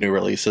terms of new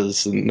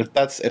releases. And if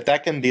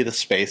that can be the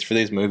space for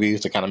these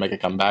movies to kind of make a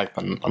comeback,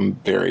 then I'm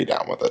very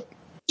down with it.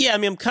 Yeah, I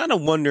mean, I'm kind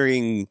of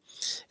wondering,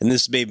 and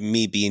this may be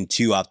me being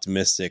too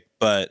optimistic,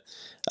 but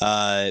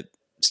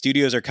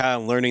studios are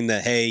kind of learning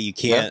that, hey, you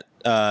can't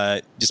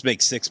just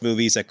make 6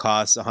 movies that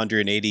cost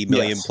 $180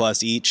 million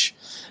plus each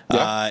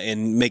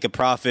and make a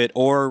profit,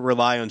 or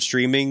rely on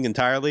streaming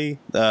entirely,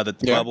 that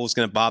the bubble is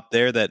going to bop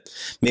there, that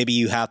maybe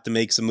you have to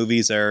make some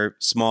movies that are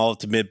small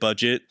to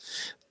mid-budget,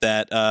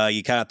 that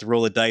you kind of have to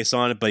roll the dice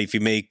on it. But if you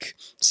make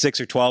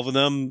 6 or 12 of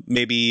them,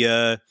 maybe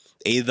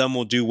 8 of them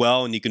will do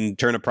well and you can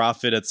turn a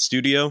profit at the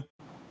studio.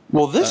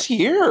 Well, this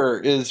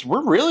year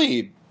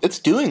it's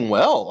doing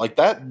well. Like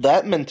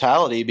that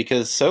mentality,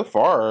 because so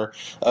far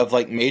of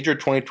like major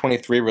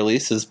 2023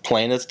 releases,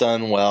 Plane has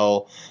done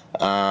well.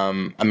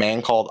 A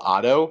Man Called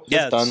Otto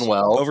has done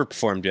well.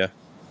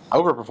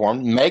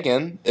 Overperformed.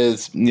 Megan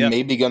is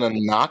maybe going to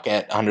knock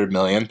at 100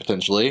 million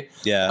potentially.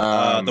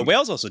 Yeah. The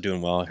Whale's also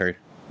doing well, I heard.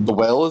 The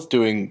Whale is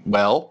doing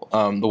well.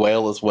 The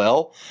Whale as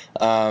well.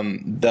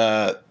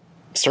 The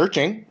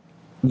Searching.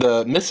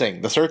 The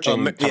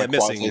Searching. Missing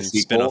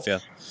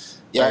spinoff,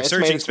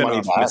 Searching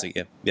spinoff, Missing,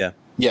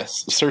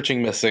 Yes,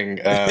 Searching, Missing,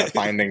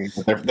 Finding.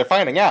 They're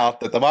finding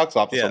out at the box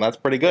office, and that's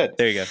pretty good.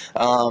 There you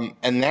go.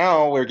 And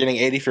now we're getting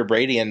 80 for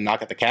Brady and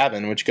Knock at the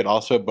Cabin, which could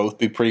also both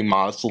be pretty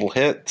modest little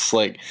hits.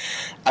 Like,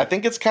 I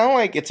think it's kind of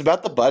like, it's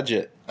about the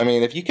budget. I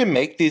mean, if you can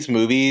make these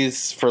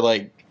movies for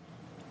like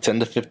 $10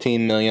 to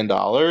 $15 million,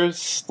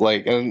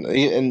 like,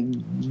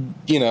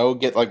 and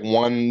get like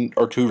 1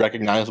 or 2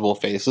 recognizable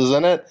faces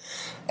in it,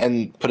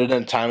 and put it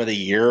in a time of the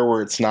year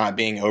where it's not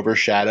being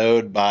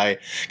overshadowed by,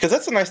 because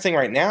that's the nice thing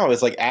right now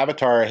is like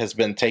Avatar has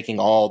been taking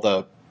all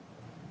the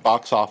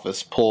box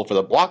office pull for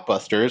the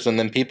blockbusters, and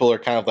then people are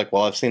kind of like,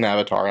 well, I've seen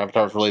Avatar.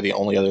 Avatar's really the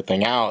only other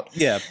thing out.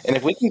 Yeah. And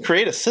if we can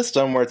create a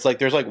system where it's like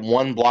there's like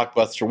one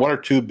blockbuster, one or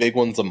two big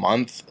ones a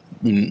month,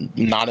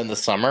 not in the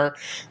summer,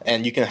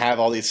 and you can have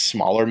all these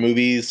smaller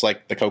movies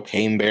like the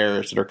Cocaine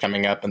Bears that are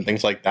coming up and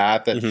things like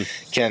that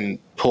can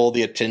pull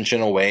the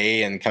attention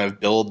away and kind of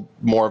build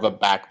more of a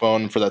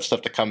backbone for that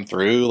stuff to come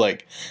through.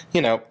 Like,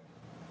 you know,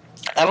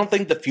 I don't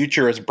think the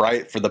future is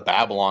bright for the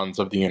Babylons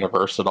of the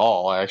universe at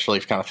all. I actually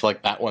kind of feel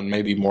like that one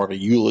may be more of a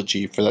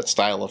eulogy for that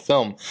style of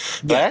film.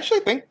 But I actually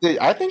think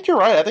you're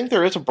right. I think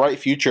there is a bright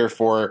future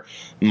for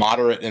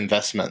moderate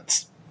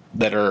investments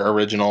that are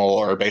original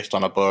or based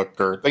on a book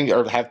or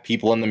have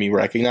people in them you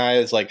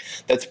recognize. Like,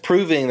 that's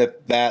proving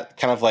that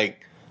kind of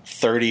like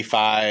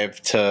 35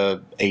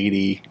 to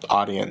 80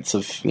 audience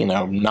of, you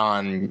know,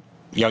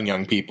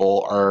 young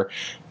people are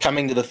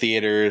coming to the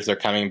theaters. They're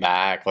coming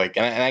back. Like,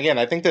 and again,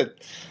 I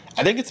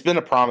think it's been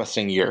a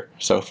promising year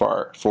so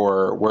far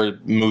for where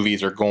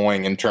movies are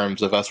going in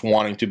terms of us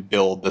wanting to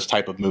build this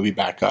type of movie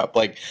back up.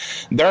 Like,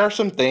 there are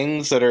some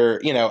things that are,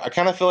 you know, I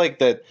kind of feel like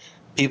that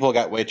people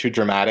got way too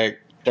dramatic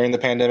during the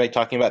pandemic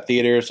talking about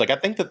theaters. Like, I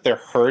think that they're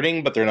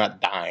hurting, but they're not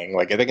dying.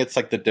 Like, I think it's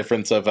like the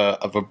difference of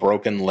a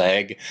broken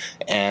leg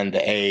and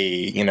a,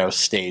 you know,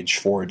 stage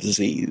 4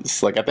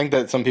 disease. Like, I think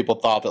that some people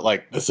thought that,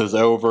 like, this is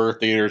over,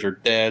 theaters are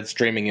dead,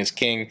 streaming is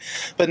king.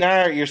 But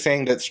now you're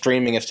saying that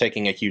streaming is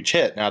taking a huge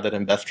hit now that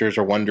investors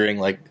are wondering,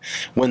 like,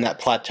 when that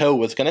plateau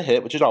was going to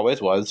hit, which it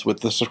always was with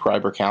the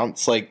subscriber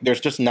counts. Like,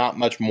 there's just not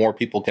much more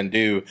people can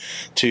do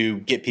to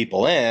get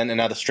people in. And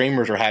now the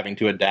streamers are having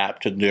to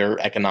adapt to their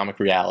economic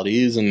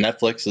realities, and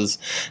Netflix is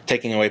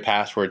taking away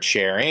password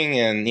sharing,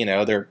 and, you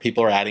know,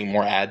 people are adding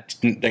more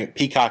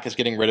Peacock is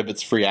getting rid of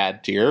its free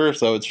ad tier,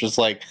 so it's just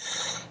like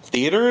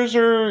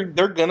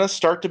they're gonna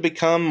start to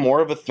become more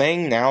of a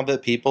thing now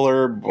that people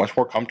are much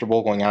more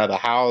comfortable going out of the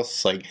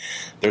house. Like,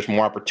 there's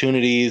more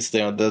opportunities.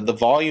 You know, the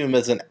volume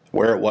isn't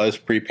where it was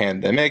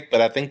pre-pandemic, but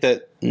I think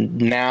that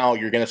now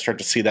you're going to start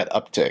to see that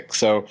uptick.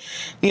 So,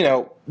 you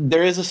know,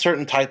 there is a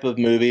certain type of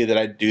movie that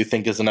I do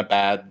think is in a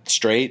bad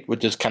strait,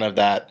 which is kind of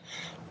that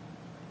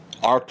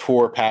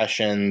auteur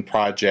passion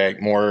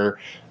project, more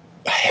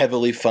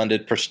heavily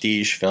funded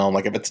prestige film.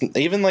 Like, if it's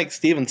even like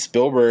Steven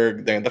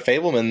Spielberg, The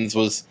Fabelmans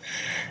was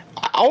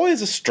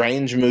always a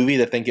strange movie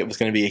to think it was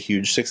going to be a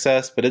huge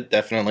success, but it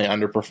definitely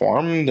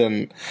underperformed.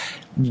 And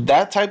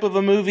that type of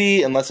a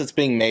movie, unless it's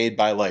being made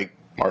by like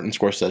Martin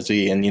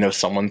Scorsese and, you know,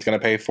 someone's going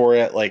to pay for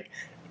it, like,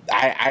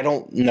 I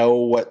don't know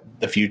what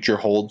the future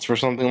holds for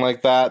something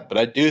like that, but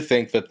I do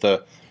think that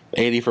the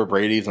 80 for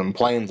Brady's and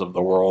Planes of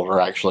the world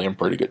are actually in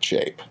pretty good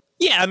shape.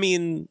 Yeah, I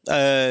mean,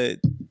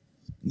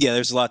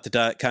 there's a lot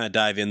to kind of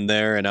dive in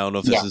there, and I don't know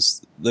if this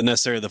is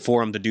necessarily the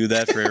forum to do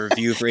that for a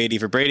review for 80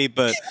 for Brady,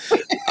 but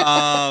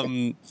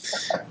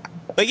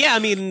yeah, I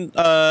mean,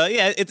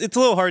 it's a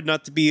little hard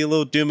not to be a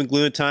little doom and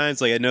gloom at times.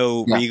 Like, I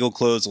know Regal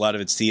closed a lot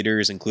of its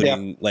theaters,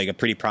 including like a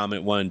pretty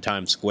prominent one in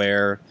Times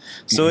Square,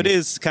 so it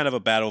is kind of a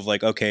battle of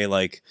like, okay,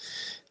 like,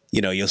 you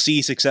know, you'll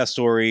see success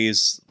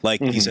stories, like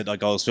you said,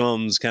 like all those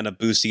films kind of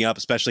boosting up,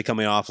 especially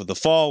coming off of the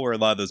fall where a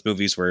lot of those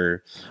movies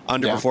were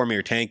underperforming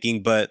or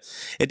tanking. But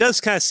it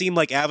does kind of seem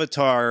like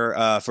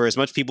Avatar, for as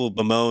much people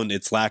bemoan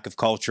its lack of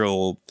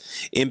cultural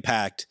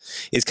impact,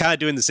 is kind of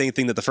doing the same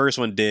thing that the first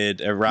one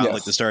did around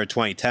like the start of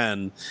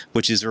 2010,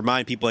 which is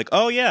remind people like,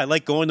 oh yeah, I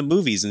like going to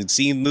movies and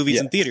seeing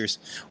movies in theaters.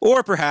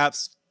 Or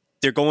perhaps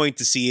they're going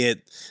to see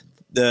it,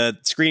 the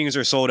screenings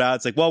are sold out.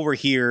 It's like, well, we're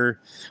here.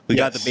 We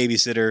got the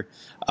babysitter.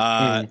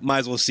 Might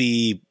as well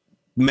see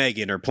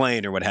Megan or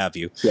Plane or what have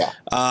you. Yeah.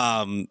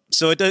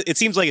 So it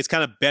seems like it's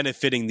kind of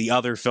benefiting the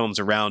other films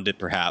around it,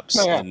 perhaps,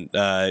 and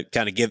kind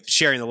of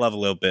sharing the love a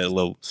little bit,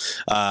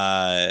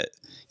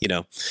 you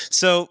know.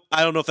 So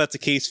I don't know if that's the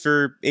case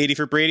for 80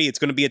 for Brady. It's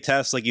going to be a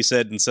test, like you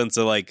said, in the sense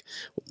of like,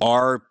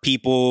 are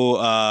people,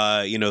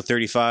 you know,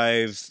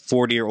 35,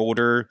 40 or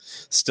older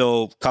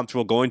still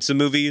comfortable going to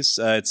movies?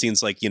 It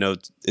seems like, you know,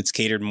 it's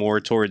catered more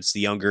towards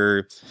the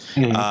younger,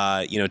 you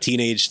know,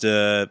 teenage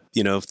to,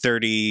 you know,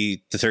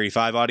 30 to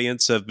 35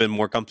 audience have been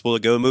more comfortable to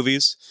go to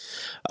movies.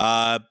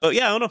 But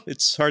yeah, I don't know.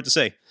 It's hard to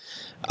say.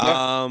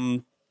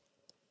 We'll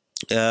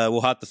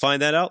have to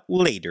find that out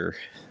later.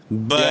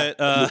 But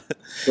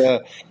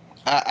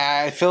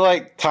I feel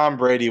like Tom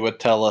Brady would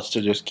tell us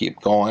to just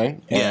keep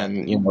going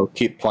and, you know,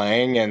 keep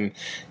playing. And,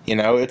 you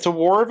know, it's a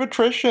war of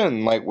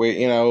attrition. Like,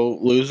 you know,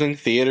 losing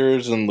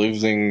theaters and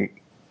losing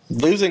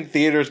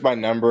theaters by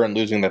number and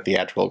losing the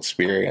theatrical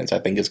experience, I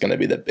think, is going to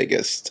be the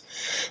biggest.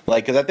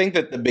 Like, because I think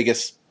that the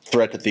biggest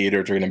threat to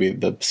theaters are going to be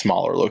the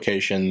smaller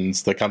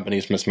locations, the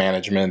company's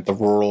mismanagement, the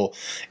rural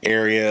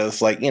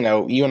areas. Like, you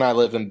know, you and I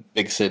live in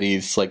big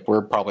cities. Like,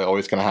 we're probably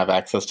always going to have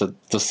access to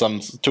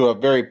a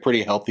very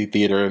pretty healthy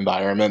theater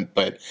environment,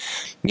 but,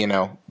 you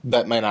know,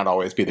 that may not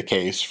always be the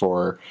case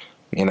for,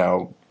 you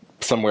know,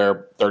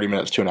 somewhere 30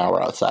 minutes to an hour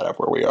outside of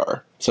where we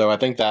are. So I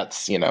think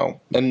that's, you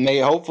know, and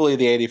hopefully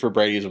the 80 for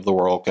Brady's of the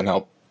world can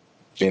help,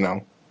 you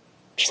know,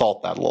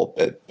 salt that a little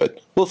bit, but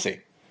we'll see.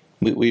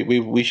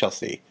 We shall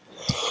see.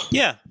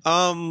 Yeah.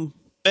 In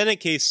any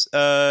case,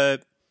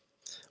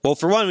 Well,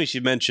 for one, we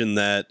should mention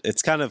that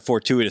it's kind of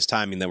fortuitous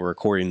timing that we're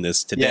recording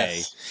this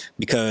today,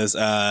 because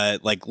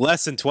like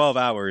less than 12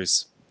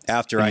 hours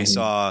after I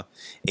saw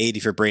 80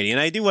 for Brady, and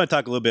I do want to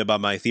talk a little bit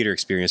about my theater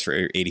experience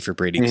for 80 for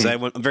Brady, because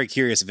I'm very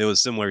curious if it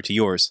was similar to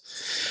yours.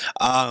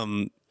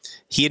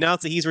 He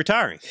announced that he's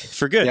retiring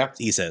for good,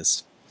 he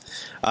says.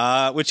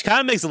 Which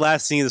kind of makes the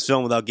last scene of this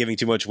film, without giving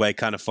too much away,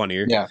 kind of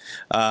funnier.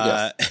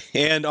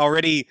 And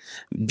already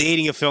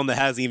dating a film that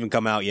hasn't even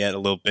come out yet a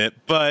little bit,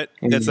 but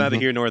that's neither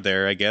here nor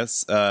there, I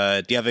guess.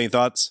 Do you have any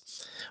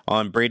thoughts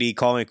on Brady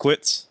calling it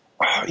quits?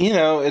 You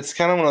know, it's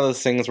kind of one of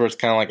those things where it's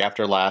kind of like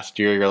after last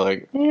year, you're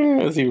like,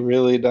 is he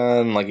really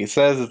done? Like, he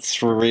says it's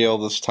for real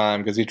this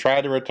time because he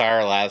tried to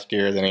retire last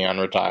year, then he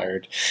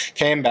unretired.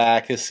 Came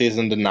back, his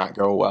season did not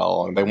go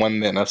well. And they won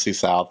the NFC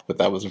South, but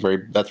that's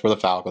where the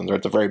Falcons are.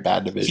 It's a very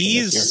bad division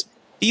this year.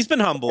 He's been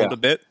humbled a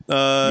bit.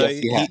 Yes,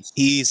 he has.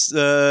 He's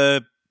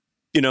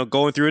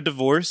going through a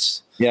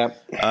divorce.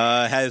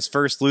 Had his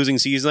first losing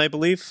season, I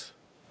believe.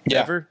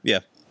 Ever?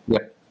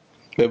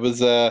 It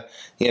was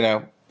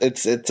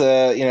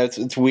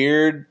it's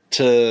weird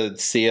to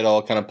see it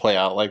all kind of play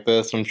out like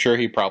this. I'm sure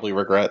he probably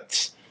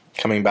regrets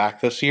coming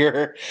back this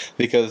year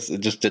because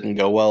it just didn't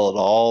go well at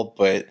all.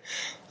 But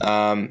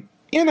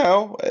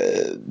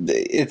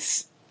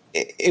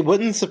it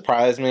wouldn't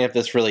surprise me if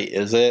this really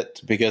is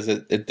it, because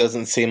it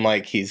doesn't seem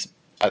like he's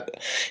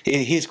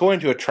going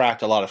to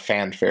attract a lot of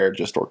fanfare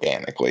just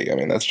organically. I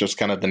mean, that's just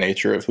kind of the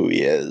nature of who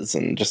he is.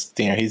 And just,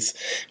 he's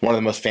one of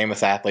the most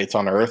famous athletes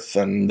on earth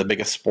and the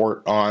biggest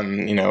sport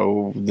on,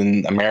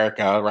 in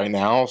America right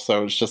now.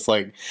 So it's just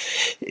like,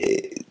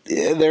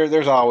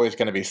 there's always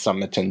going to be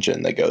some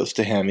attention that goes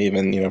to him,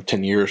 even,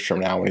 10 years from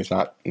now when he's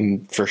not,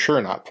 for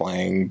sure not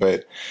playing.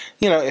 But,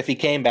 if he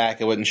came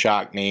back, it wouldn't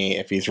shock me.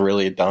 If he's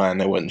really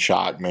done, it wouldn't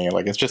shock me.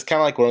 Like, it's just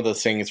kind of like one of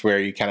those things where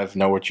you kind of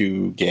know what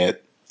you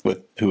get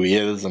with who he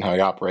is and how he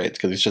operates,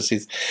 because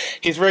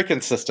he's very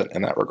consistent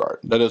in that regard.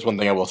 That is one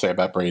thing I will say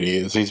about Brady,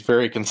 is he's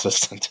very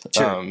consistent.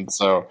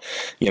 Sure.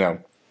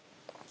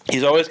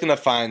 He's always going to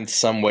find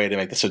some way to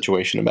make the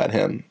situation about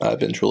him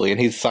eventually.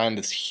 And he's signed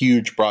this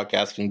huge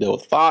broadcasting deal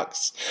with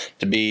Fox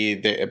to be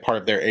part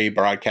of their A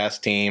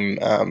broadcast team,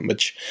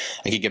 which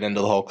I could get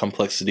into the whole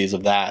complexities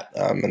of that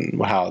and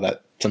how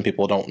that. Some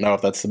people don't know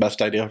if that's the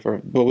best idea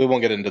but we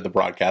won't get into the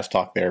broadcast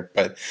talk there.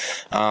 But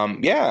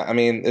I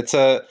mean,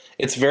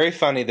 it's very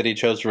funny that he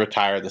chose to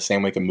retire the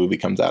same week a movie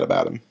comes out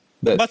about him.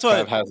 That's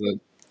what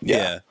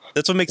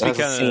that's what makes me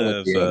kind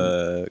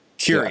of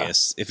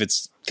curious if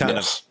it's kind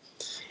of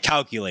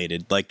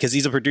calculated, like, because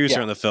he's a producer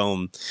on the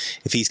film.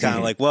 If he's kind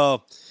of like,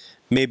 well,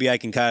 maybe I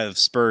can kind of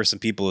spur some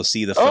people to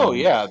see the film. Oh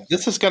yeah,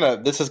 this is gonna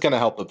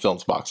help the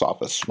film's box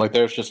office. Like,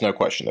 there's just no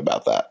question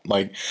about that.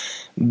 Like,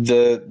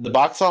 the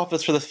box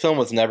office for this film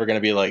was never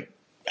gonna be like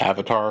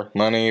Avatar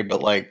money,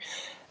 but like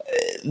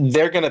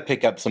they're gonna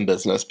pick up some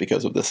business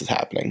because of this is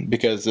happening.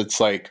 Because it's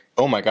like,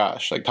 oh my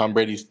gosh, like Tom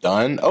Brady's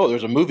done. Oh,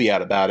 there's a movie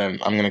out about him.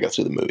 I'm gonna go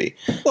see the movie.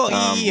 Well,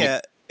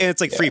 and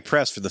it's like free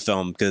press for the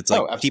film, because it's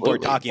like people are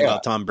talking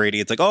about Tom Brady.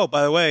 It's like, oh,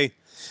 by the way,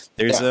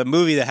 there's a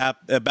movie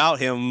about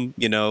him,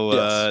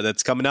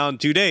 that's coming out in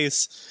 2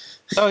 days.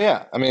 Oh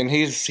yeah, I mean,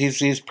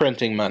 he's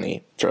printing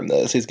money from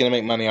this. He's going to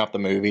make money off the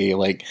movie.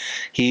 Like,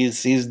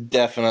 he's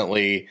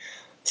definitely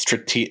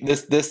strategic.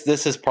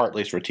 This is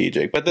partly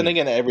strategic, but then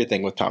again,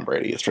 everything with Tom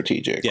Brady is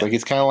strategic. Like,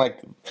 he's kind of like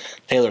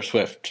Taylor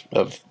Swift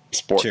of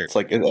sports. Sure.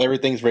 Like,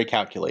 everything's very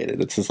calculated.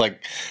 It's just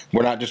like,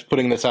 we're not just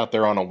putting this out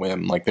there on a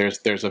whim. Like,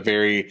 there's a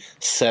very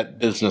set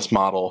business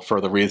model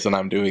for the reason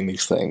I'm doing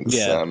these things.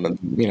 And,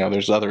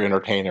 there's other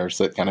entertainers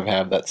that kind of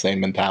have that same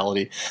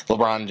mentality.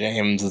 LeBron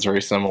James is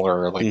very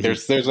similar. Like, there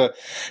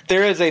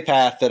is a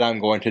path that I'm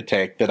going to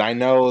take that I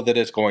know that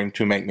is going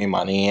to make me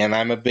money, and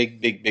I'm a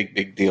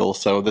big deal.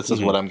 So this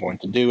is what I'm going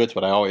to do. It's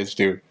what I always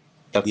do.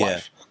 That's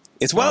life.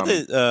 It's wild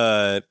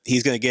that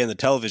he's going to get in the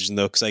television,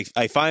 though, because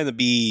I find to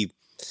be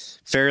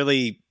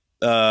fairly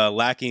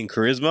lacking in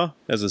charisma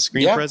as a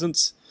screen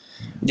presence.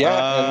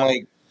 And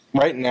like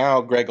right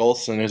now, Greg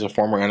Olson, who's a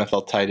former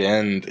NFL tight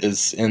end,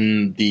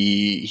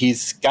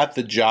 he's got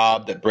the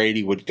job that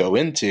Brady would go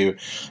into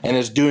and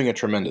is doing a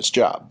tremendous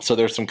job. So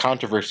there's some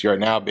controversy right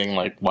now being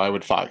like, why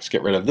would Fox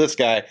get rid of this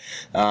guy?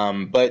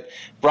 But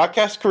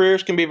broadcast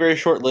careers can be very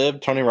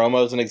short-lived. Tony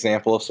Romo is an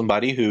example of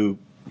somebody who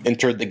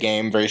entered the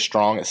game very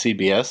strong at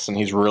CBS, and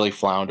he's really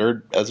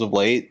floundered as of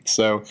late.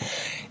 So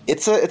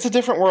it's a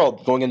different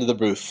world going into the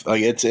booth.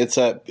 Like, it's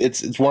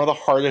one of the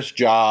hardest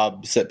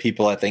jobs that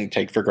people, I think,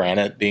 take for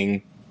granted.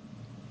 Being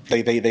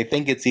they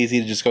think it's easy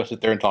to just go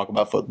sit there and talk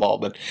about football,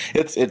 but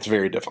it's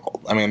very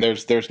difficult. I mean,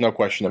 there's no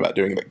question about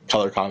doing the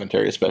color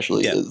commentary,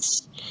 especially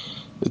it's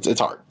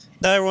hard.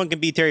 Not everyone can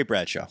be Terry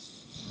Bradshaw.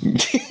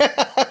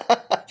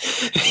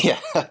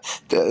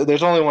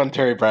 There's only one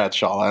Terry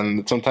Bradshaw,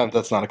 and sometimes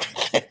that's not a good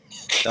thing.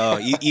 Oh,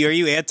 are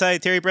you anti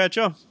Terry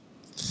Bradshaw?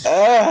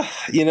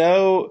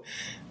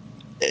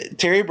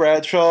 Terry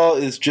Bradshaw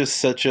is just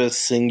such a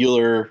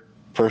singular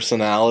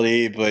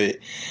personality, but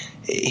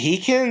he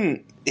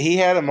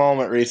had a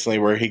moment recently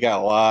where he got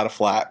a lot of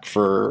flack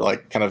for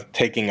like kind of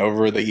taking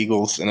over the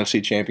Eagles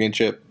NFC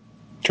Championship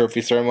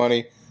trophy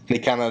ceremony, and he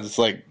kind of just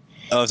like.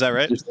 Oh, is that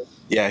right?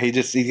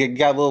 He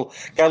got a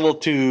little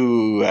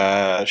too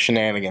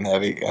shenanigan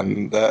heavy,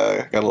 and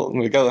had a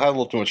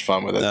little too much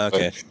fun with it.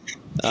 Okay.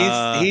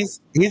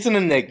 He's an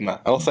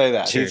enigma. I'll say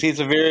that. Sure. He's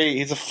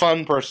a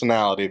fun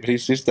personality, but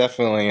he's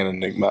definitely an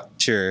enigma.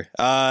 Sure.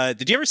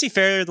 Did you ever see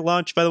Fair the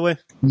Launch, by the way?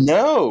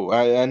 No,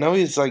 I know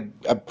he's like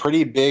a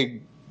pretty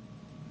big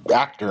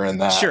actor in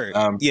that. Sure.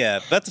 Yeah,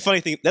 that's a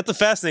funny thing. That's a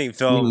fascinating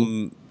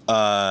film.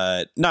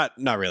 Not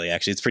really.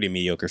 Actually, it's a pretty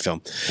mediocre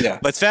film. Yeah,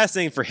 but it's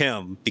fascinating for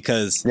him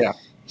because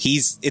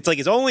it's like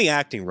his only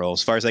acting role,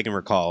 as far as I can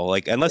recall.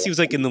 Like, unless he was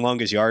like in The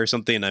Longest Yard or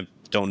something, I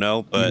don't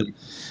know. But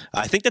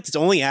I think that's his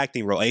only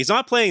acting role. He's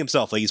not playing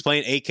himself. Like, he's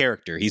playing a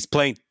character. He's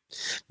playing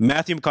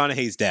Matthew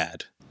McConaughey's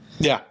dad.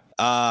 Yeah.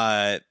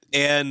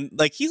 And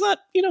like, he's not,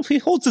 he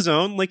holds his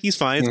own. Like, he's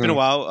fine. It's been a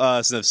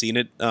while since I've seen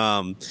it.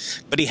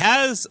 But he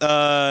has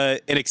an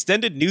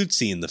extended nude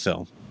scene in the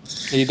film.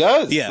 He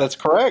does. Yeah, that's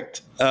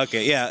correct.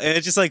 Okay, yeah, and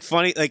it's just like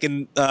funny, like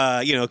in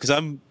because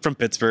I'm from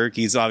Pittsburgh.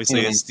 He's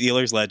obviously a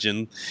Steelers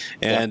legend,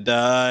 and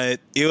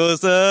it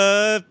was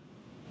a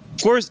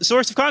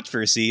source of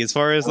controversy as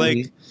far as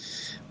like,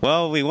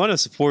 well, we want to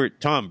support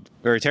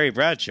Terry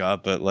Bradshaw,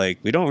 but like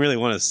we don't really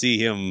want to see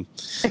him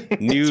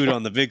nude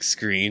on the big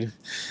screen.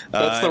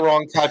 That's the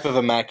wrong type of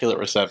immaculate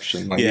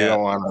reception. Like, you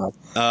don't want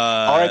to.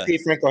 R.I.P.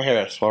 Franco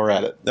Harris. While we're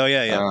at it. Oh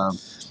yeah.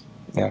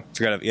 Yeah,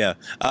 forgot. Yeah,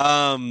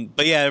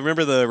 but yeah, I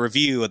remember the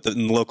review in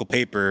the local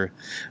paper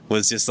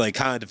was just like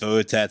kind of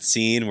devoted to that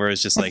scene where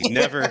it's just like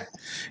never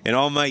in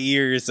all my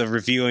years of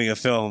reviewing a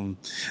film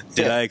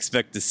did I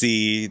expect to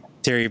see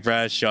Terry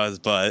Bradshaw's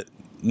butt.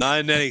 Not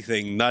in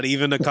anything, not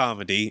even a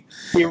comedy.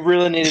 He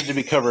really needed to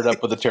be covered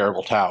up with a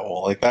terrible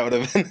towel. Like that would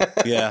have been.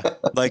 Yeah,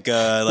 like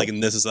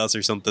in This Is Us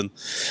or something.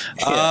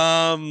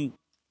 Any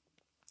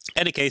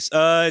case,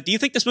 do you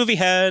think this movie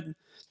had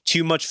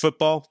too much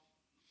football?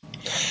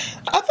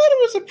 I thought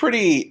it was a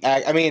pretty.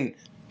 I mean,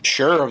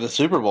 sure, of the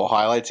Super Bowl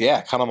highlights,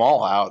 cut them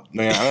all out. I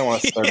mean, I don't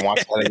want to sit there and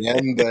watch that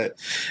again, but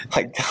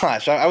like,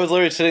 gosh, I was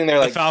literally sitting there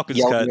like Falcons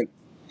yelling,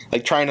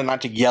 like trying to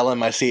not to yell in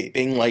my seat,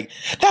 being like,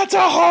 "That's a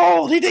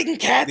hold! He didn't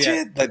catch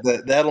it!" Like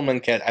the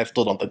Edelman catch. I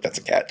still don't think that's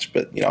a catch,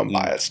 but I'm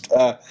biased.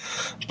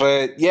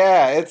 But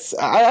yeah,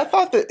 I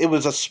thought that it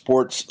was a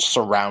sports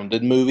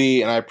surrounded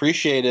movie, and I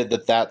appreciated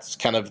that. That's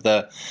kind of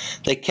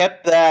they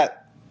kept that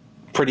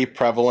pretty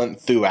prevalent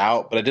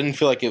throughout, but I didn't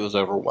feel like it was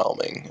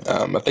overwhelming.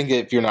 I think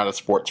if you're not a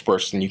sports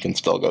person, you can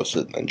still go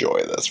sit and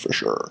enjoy this for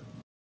sure.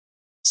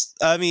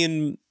 I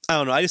mean, I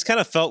don't know. I just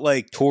kind of felt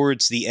like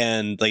towards the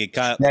end, like it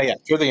got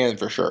toward the end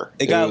for sure.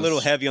 It got a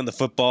little heavy on the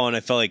football, and I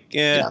felt like,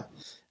 I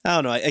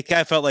don't know. I kind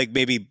of felt like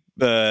maybe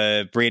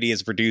Brady as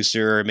a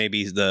producer, or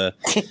maybe the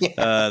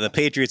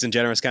Patriots in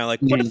general, was kind of like,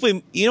 what if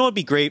we, what'd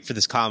be great for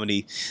this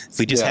comedy if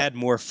we just had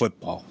more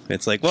football?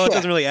 It's like, well, it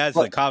doesn't really add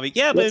to the comedy.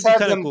 Yeah, but it'd be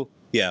kind of cool.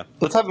 Yeah.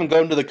 Let's have them go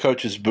into the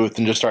coach's booth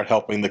and just start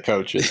helping the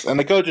coaches. And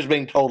the coaches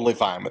being totally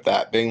fine with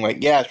that, being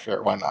like, yeah,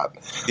 sure, why not?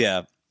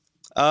 Yeah.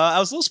 I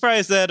was a little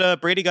surprised that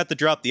Brady got to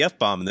drop the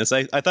F-bomb in this.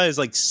 I thought it was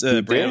like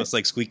Brady was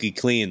like squeaky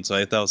clean, so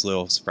I thought it was a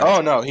little surprising.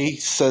 Oh, no, he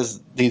says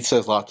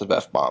lots of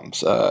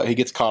F-bombs. He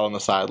gets caught on the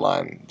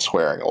sideline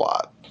swearing a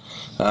lot.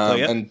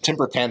 And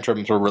temper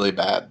tantrums were really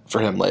bad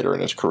for him later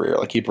in his career.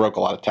 Like, he broke a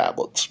lot of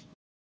tablets.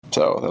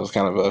 So that was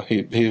kind of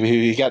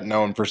he got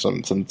known for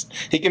some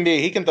he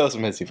can throw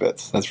some hissy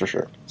fits, that's for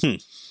sure.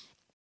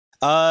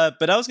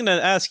 But I was going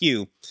to ask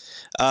you,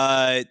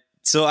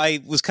 so I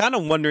was kind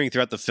of wondering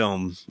throughout the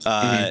film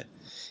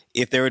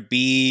if there would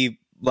be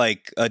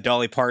like a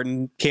Dolly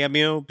Parton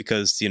cameo,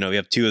 because we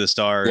have two of the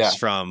stars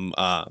from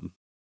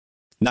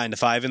 9 to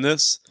 5 in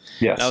this.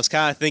 Yes, and I was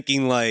kind of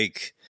thinking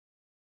like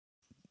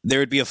there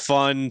would be a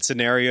fun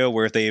scenario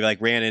where if they like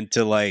ran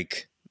into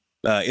like.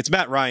 It's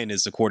Matt Ryan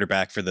is the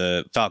quarterback for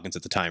the Falcons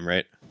at the time,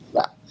 right?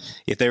 Yeah.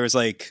 If there was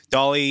like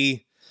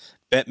Dolly,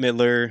 Bette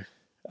Midler,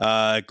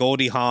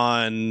 Goldie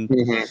Hawn,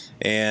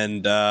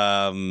 and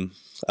Diane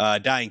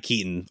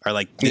Keaton are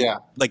like,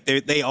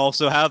 they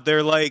also have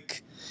their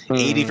like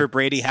 80 for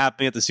Brady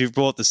happening at the Super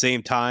Bowl at the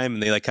same time,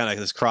 and they like kind of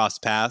just cross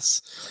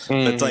paths.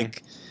 But it's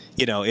like,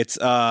 it's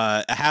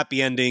a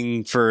happy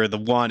ending for the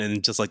one,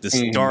 and just like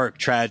this dark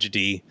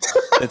tragedy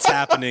that's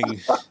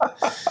happening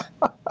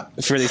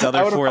for these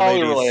other four ladies. I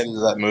would have related to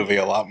that movie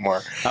a lot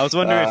more. I was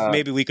wondering if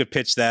maybe we could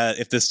pitch that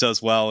if this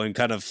does well, and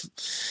kind of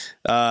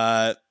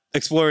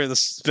explore the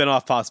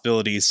spin-off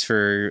possibilities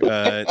for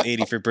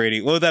 80 for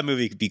Brady. What would that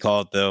movie be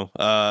called, though?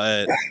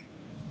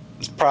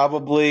 It's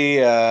probably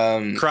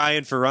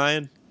Crying for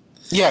Ryan.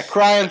 Yeah,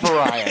 Crying for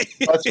Ryan.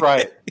 That's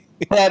right.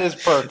 That is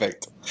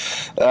perfect.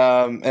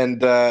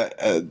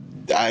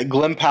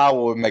 Glenn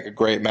Powell would make a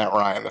great Matt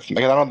Ryan. Because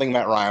I don't think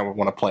Matt Ryan would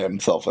want to play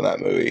himself in that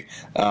movie.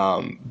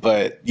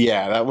 But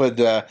yeah, that would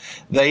the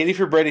 80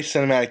 for Brady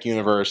cinematic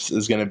universe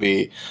is going to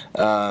be.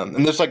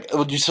 And there's like,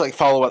 would you just like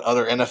follow what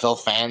other NFL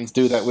fans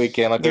do that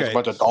weekend? Like there's a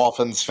bunch of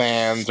Dolphins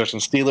fans, there's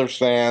some Steelers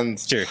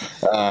fans. Sure.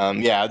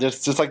 Yeah,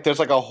 there's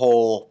like a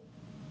whole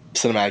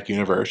cinematic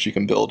universe you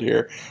can build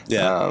here.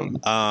 Yeah.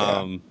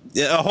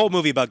 Yeah, a whole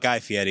movie about Guy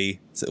Fieri,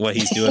 what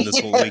he's doing this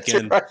whole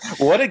weekend. Right.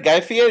 What did Guy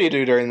Fieri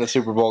do during the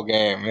Super Bowl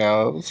game?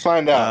 Let's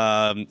find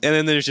out. And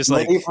then there's just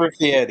like for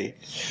Fieri.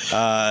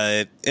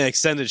 An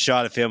extended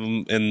shot of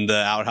him in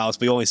the outhouse.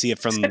 We only see it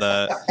from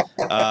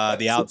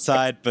the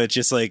outside, but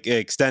just like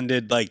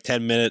extended, like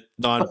 10-minute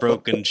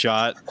non-broken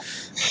shot.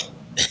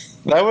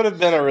 That would have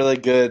been a really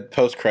good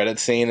post-credit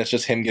scene. It's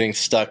just him getting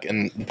stuck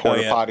in the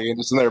porta potty and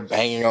just in there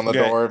banging on the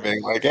door,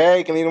 being like,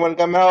 "Hey, can anyone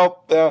come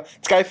help?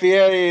 It's Guy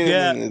Fieri."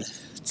 Yeah.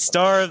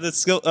 Star of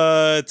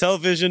the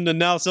television and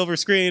now silver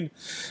screen.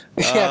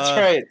 Yeah, that's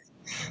right.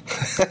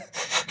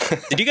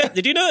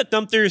 Did you know that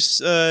Dumpsters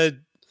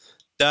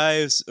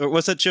Dives, or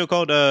what's that show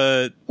called?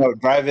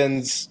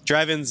 Drive-ins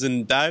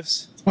and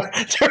Dives.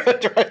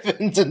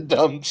 Drive-ins and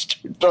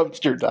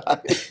dumpster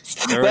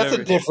dives. That's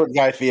a different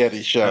Guy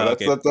Fieri show. Oh,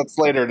 okay. That's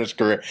later in his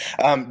career.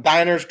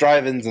 Diners,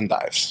 drive-ins, and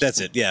dives.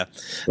 That's it. Yeah,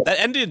 that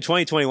ended in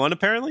 2021.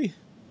 Apparently.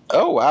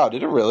 Oh wow!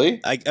 Did it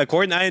really?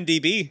 According to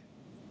IMDb.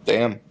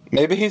 Damn.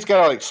 Maybe he's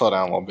got to like slow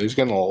down a little bit. He's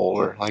getting a little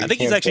older. Like, I think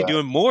he's actually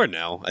doing more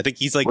now. I think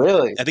he's like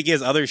really. I think he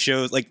has other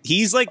shows. Like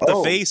he's like the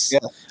face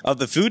of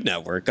the Food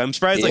Network. I'm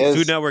surprised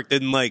Food Network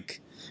didn't like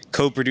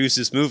co-produce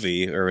this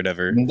movie or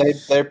whatever.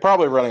 They're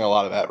probably running a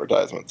lot of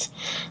advertisements.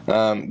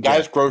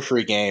 Guy's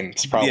Grocery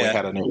Games probably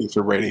had an Eddie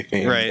for Brady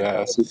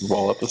themed Super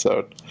Bowl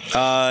episode.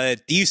 Do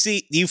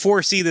you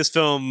foresee this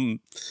film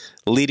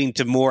leading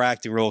to more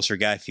acting roles for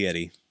Guy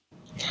Fieri?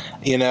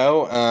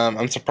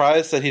 I'm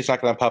surprised that he's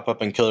not going to pop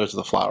up in Killers of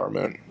the Flower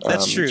Moon.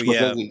 That's true.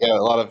 Yeah, you got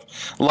a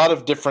lot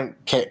of different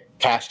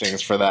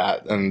castings for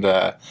that, and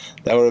that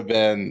would have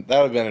been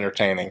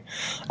entertaining.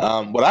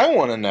 What I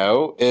want to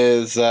know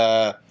is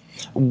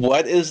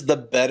what is the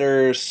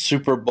better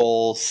Super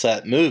Bowl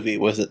set movie?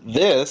 Was it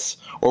this,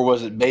 or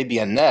was it Baby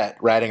Annette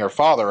ratting her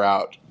father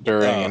out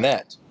during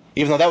Annette?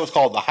 Even though that was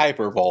called the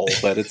Hyper Bowl,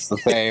 but it's the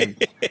same.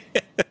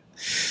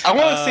 I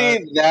want to see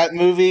that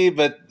movie,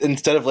 but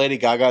instead of Lady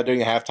Gaga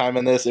doing halftime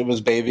in this, it was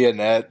Baby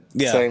Annette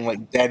saying,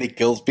 like, Daddy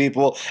kills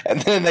people,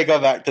 and then they go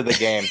back to the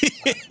game.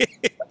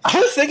 I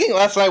was thinking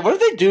last night, what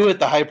did they do at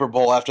the Hyper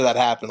Bowl after that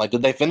happened? Like,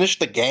 did they finish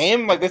the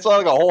game? Like, they saw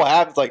like a whole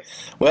half. It's like,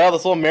 well,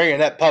 this little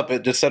marionette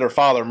puppet just said her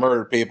father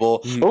murdered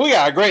people. But we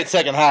got a great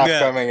second half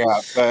coming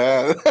up.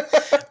 Well,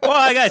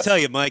 I got to tell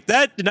you, Mike,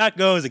 that did not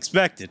go as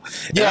expected.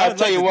 Yeah, I'll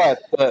tell you what.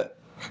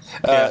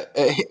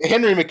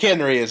 Henry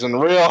McHenry is in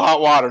real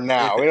hot water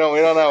now. We don't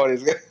know what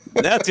he's going to.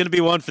 That's going to be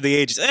one for the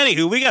ages.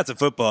 Anywho, we got some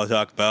football to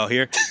talk about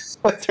here.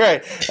 That's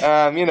right.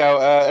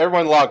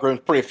 Everyone in the locker room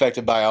is pretty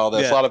affected by all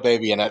this. A lot of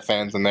Baby Annette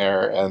fans in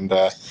there, and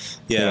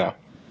Yeah,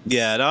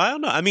 no, I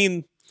don't know. I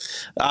mean,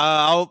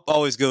 I'll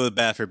always go with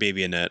bat for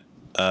Baby Annette.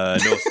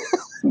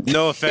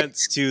 No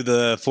offense to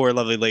the four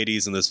lovely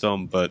ladies in this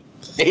film, but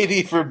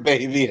 80 for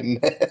Baby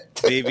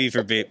Annette. Baby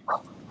for baby.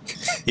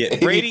 Yeah,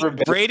 Brady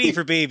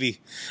for Baby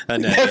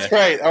Annette. That's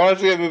right. I want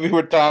to see a movie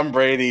where Tom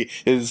Brady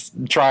is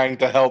trying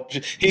to help.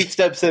 He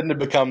steps in to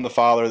become the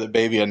father that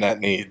Baby Annette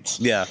needs.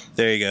 Yeah,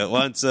 there you go.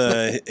 Once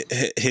so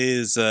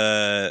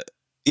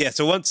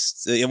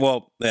once I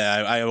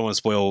don't want to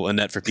spoil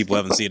Annette for people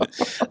who haven't seen it.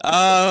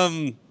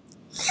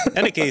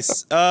 Any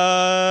case,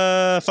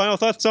 final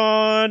thoughts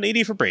on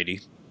 80 for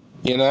Brady.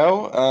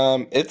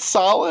 It's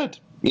solid.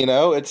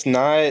 It's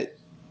not.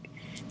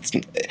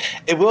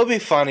 It will be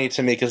funny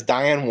to me because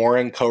Diane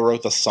Warren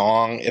co-wrote the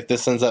song if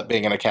this ends up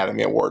being an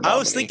Academy Award nominee. I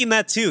was thinking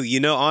that too.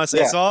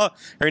 Honestly, I saw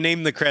her name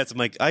in the credits. I'm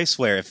like, I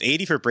swear, if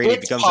 80 for Brady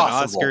becomes an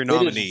Oscar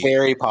nominee. It is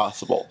very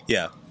possible.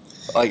 Yeah.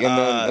 Like,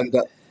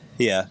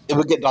 it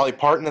would get Dolly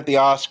Parton at the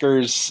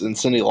Oscars and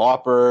Cyndi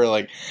Lauper.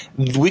 Like,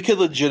 we could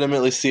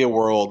legitimately see a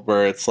world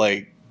where it's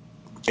like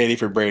 80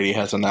 for Brady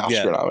has an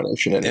Oscar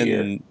nomination in a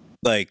year. And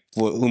like,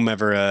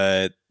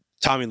 whomever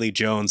Tommy Lee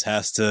Jones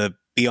has to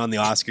be on the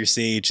Oscar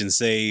stage and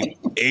say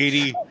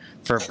 80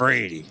 for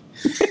Brady.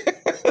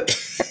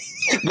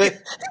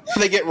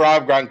 they get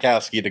Rob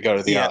Gronkowski to go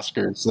to the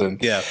Oscars.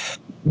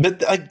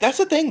 But that's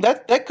the thing.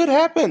 That could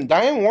happen.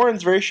 Diane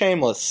Warren's very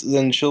shameless,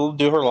 and she'll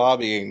do her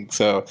lobbying.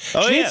 So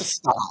she needs to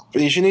stop.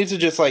 She needs to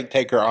just like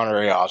take her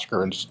honorary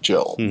Oscar and just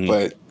chill. Mm-hmm.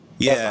 But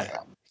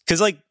because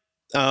like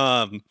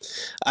I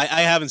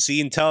haven't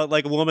seen Tell It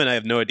Like a Woman. I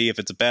have no idea if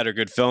it's a bad or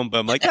good film, but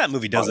I'm like, that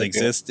movie doesn't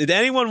exist. Did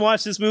anyone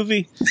watch this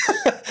movie?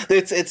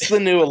 It's the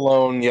new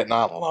Alone Yet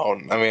Not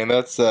Alone. I mean,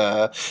 that's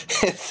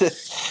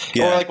it's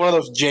or like one of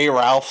those J.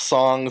 Ralph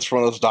songs from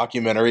one of those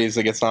documentaries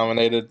that gets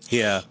nominated.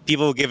 Yeah,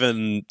 people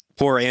giving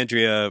poor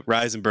Andrea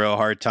Riseborough a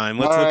hard time.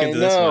 Let's look into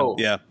this one.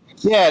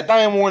 Yeah,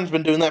 Diane Warren's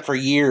been doing that for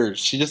years.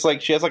 She has like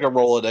a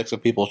Rolodex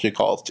of people she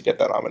calls to get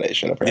that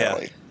nomination.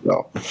 Apparently,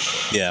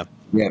 Anywho.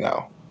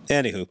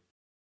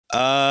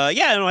 I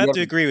don't have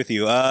to agree with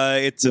you.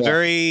 It's a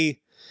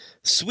very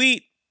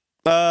sweet,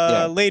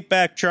 laid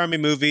back,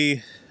 charming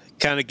movie.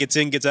 Kind of gets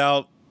in, gets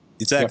out.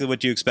 Exactly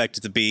what you expect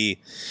it to be.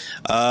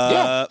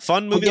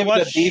 Fun movie to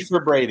watch. It a B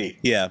for Brady.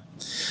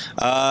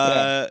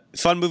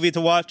 Fun movie to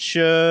watch.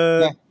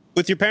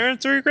 with your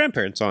parents or your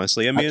grandparents?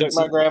 Honestly, I mean, I took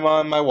my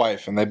grandma and my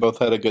wife, and they both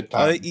had a good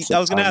time. I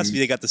was going to ask if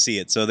they got to see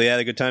it, so they had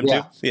a good time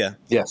too. Yeah,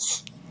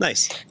 yes,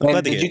 nice. I'm and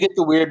glad to did hear you get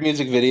the weird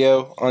music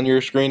video on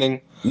your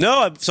screening?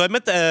 No, so I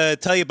meant to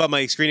tell you about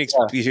my screening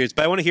experience,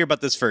 but I want to hear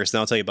about this first, and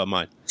I'll tell you about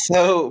mine.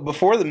 So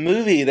before the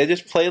movie, they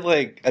just played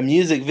like a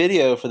music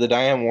video for the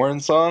Diane Warren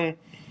song,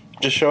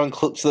 just showing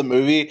clips of the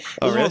movie. It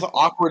was the most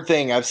awkward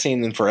thing I've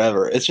seen in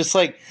forever. It's just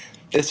like,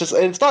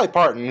 it's Dolly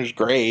Parton, who's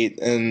great,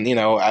 and you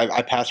know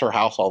I pass her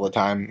house all the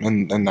time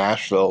in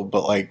Nashville,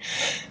 but like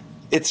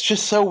it's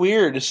just so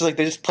weird. It's just like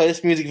they just play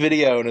this music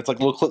video and it's like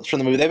little clips from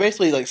the movie. They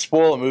basically like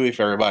spoil a movie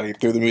for everybody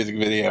through the music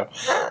video.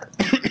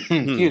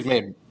 Excuse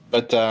me,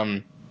 but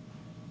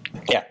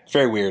yeah, it's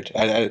very weird.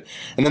 And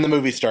then the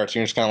movie starts and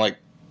you're just kind of like,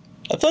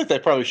 I feel like they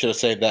probably should have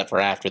saved that for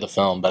after the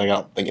film, but I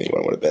don't think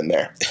anyone would have been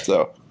there.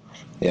 So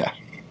yeah.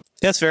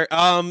 That's fair.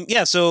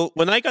 Yeah. So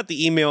when I got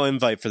the email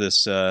invite for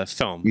this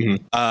film,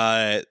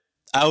 I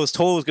was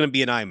told it was going to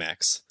be an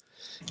IMAX,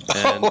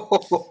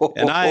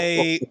 and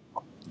I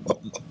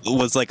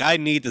was like, I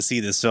need to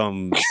see this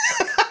film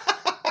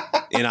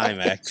in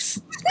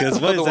IMAX because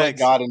what is that?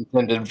 God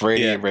intended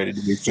Brady to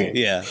be seen.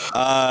 Yeah.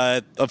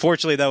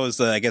 Unfortunately, that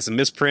was I guess a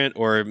misprint,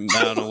 or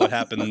I don't know what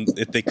happened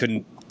if they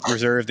couldn't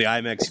reserve the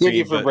IMAX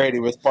screen. for Brady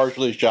was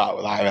partially shot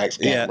with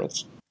IMAX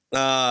cameras.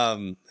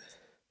 Yeah.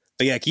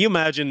 But yeah, can you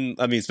imagine?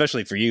 I mean,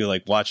 especially for you,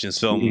 like watching this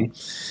film in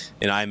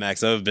IMAX,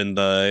 that would have been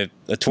a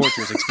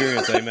torturous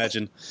experience. I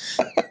imagine.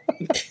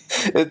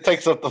 It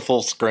takes up the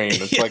full screen.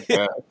 It's like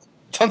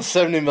it's on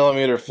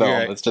 70mm film.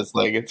 Right. It's just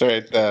like it's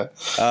right there.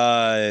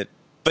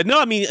 But no,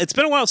 I mean, it's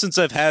been a while since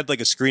I've had like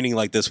a screening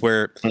like this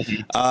where,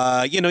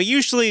 you know,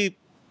 usually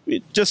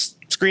just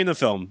screen the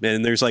film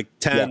and there's like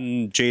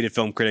 10 jaded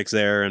film critics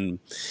there, and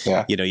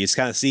you know, you just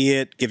kind of see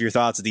it, give your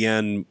thoughts at the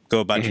end, go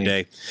about your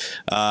day,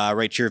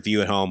 write your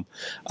review at home.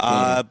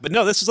 But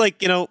no, this is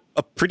like, you know,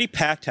 a pretty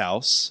packed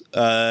house,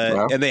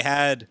 and they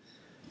had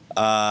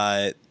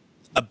a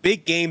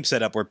big game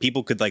set up where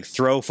people could like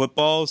throw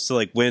footballs to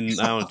like win,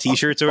 I don't know,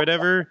 t-shirts or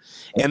whatever,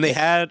 and they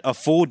had a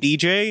full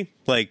DJ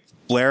like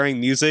blaring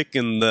music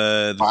in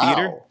the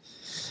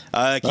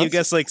theater. Can you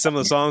guess like some of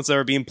the songs that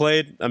are being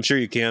played? I'm sure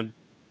you can.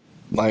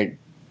 Like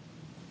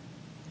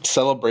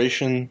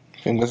Celebration,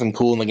 I'm guessing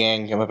Kool and the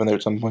Gang came up in there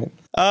at some point.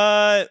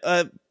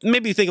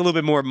 Maybe think a little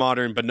bit more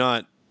modern, but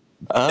not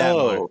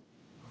that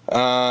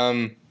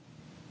modern.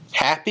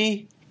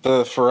 Happy,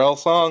 the Pharrell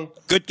song.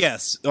 Good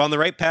guess. On the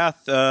right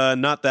path.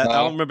 Not that. I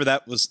don't remember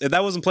that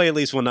wasn't played at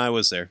least when I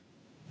was there.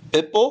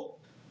 Pitbull.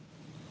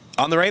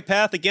 On the right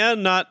path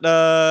again. Not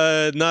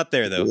there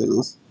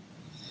though.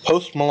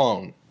 Post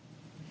Malone.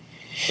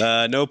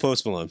 No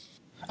Post Malone.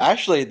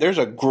 Actually, there's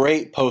a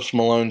great Post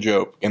Malone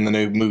joke in the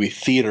new movie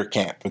Theater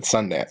Camp at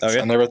Sundance. Oh,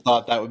 yeah? I never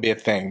thought that would be a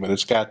thing, but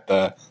it's got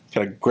a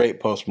great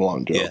Post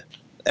Malone joke. Yeah.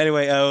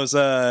 Anyway, I was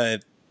well,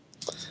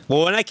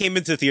 when I came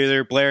into the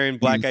theater, blaring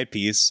Black Eyed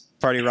Peas,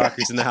 Party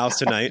Rockers in the House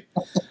Tonight,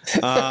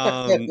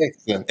 and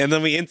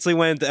then we instantly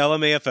went to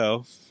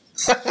LMAFO,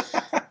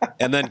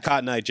 and then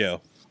Cotton Eye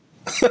Joe.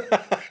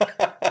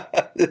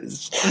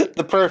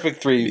 The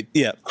perfect three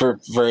for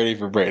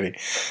Brady.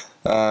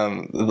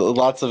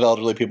 Lots of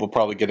elderly people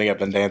probably getting up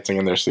and dancing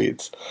in their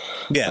seats.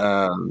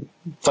 Yeah.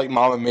 It's like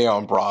Mamma Mia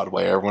on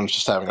Broadway. Everyone's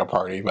just having a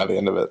party by the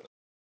end of it.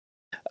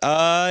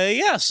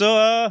 Yeah. So,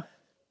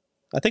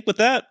 I think with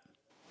that.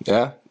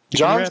 Yeah.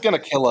 John's going to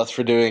kill us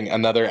for doing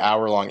another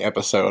hour-long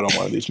episode on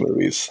one of these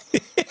movies.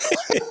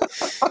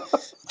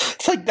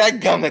 It's like that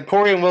gummit.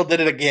 Corey and Will did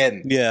it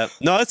again. Yeah.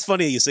 No, it's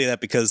funny you say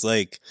that because,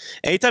 like,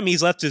 anytime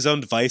he's left his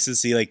own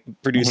devices, he, like,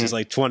 produces,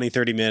 like, 20,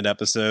 30-minute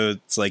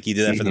episodes. Like, he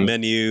did that for The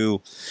Menu,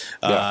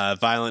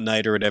 Violent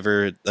Night or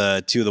whatever,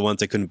 two of the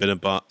ones that could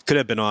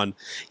have been on.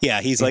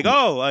 Yeah, he's like,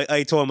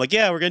 I told him, like,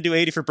 yeah, we're going to do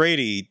 80 for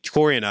Brady,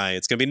 Corey and I.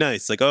 It's going to be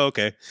nice. Like, oh,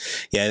 okay.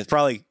 Yeah, it's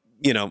probably...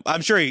 You know, I'm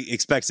sure he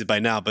expects it by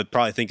now, but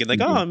probably thinking like,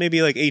 oh,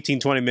 maybe like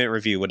 18, 20-minute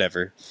review,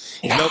 whatever.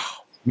 Nope.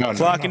 No,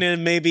 clocking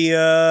in maybe,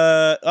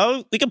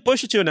 we can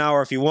push it to an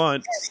hour if you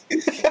want.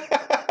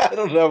 I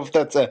don't know if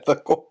that's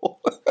ethical.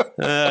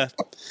 I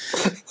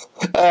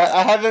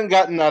haven't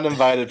gotten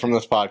uninvited from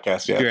this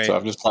podcast yet, right. So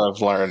I've just kind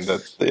of learned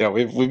that, you know,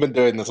 we've been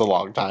doing this a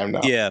long time now.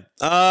 Yeah.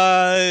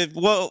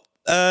 Well,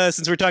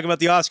 since we're talking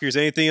about the Oscars,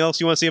 anything else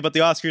you want to say about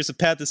the Oscars to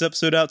pad this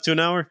episode out to an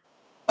hour?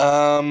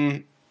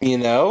 You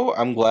know,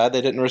 I'm glad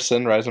they didn't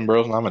rescind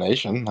Risenborough's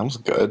nomination. That was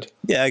good.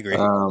 Yeah, I agree.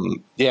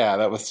 Yeah,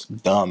 that was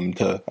dumb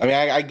to. I mean,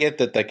 I get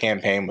that the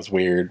campaign was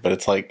weird, but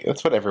it's like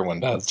that's what everyone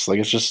does. Like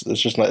it's just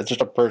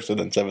a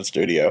precedence of a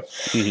studio.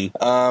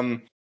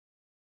 Mm-hmm.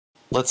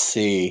 Let's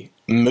see,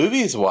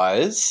 movies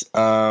wise,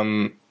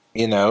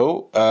 you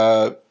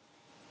know,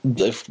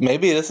 if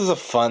maybe this is a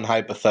fun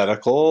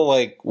hypothetical.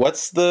 Like,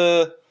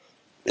 do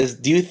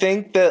you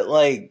think that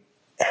like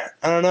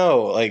I don't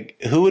know, like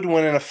who would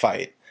win in a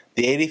fight?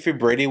 The 83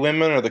 Brady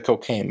women or the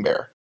Cocaine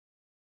Bear?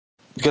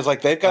 Because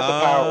like they've got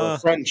the power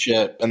of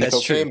friendship, and the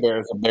Cocaine Bear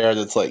is a bear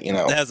that's like, you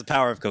know, it has the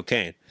power of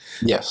cocaine.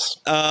 Yes.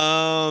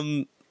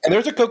 And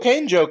there's a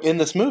cocaine joke in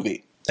this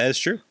movie. That is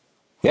true.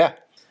 Yeah.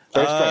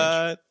 Very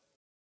strange.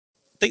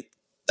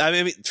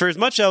 I mean, for as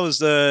much I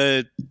was,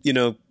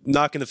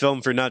 knocking the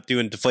film for not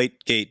doing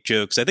Deflategate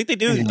jokes, I think they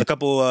do a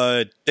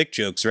couple dick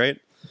jokes, right?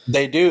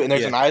 They do, and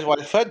there's an Eyes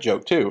Wide Shut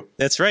joke too.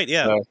 That's right.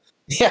 Yeah.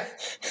 Yeah.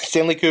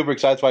 Stanley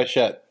Kubrick's Eyes Wide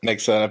Shut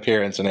makes an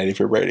appearance in 80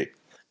 for Brady.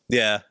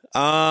 Yeah.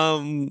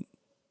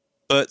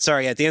 But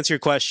sorry, to answer your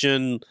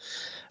question,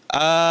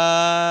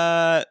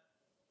 I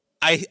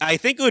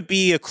think it would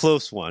be a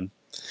close one.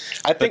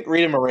 I think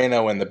Rita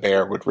Moreno and the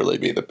bear would really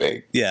be the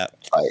big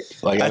fight.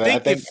 Like, I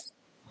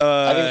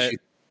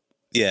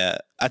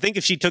think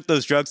if she took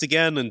those drugs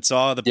again and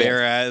saw the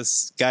bear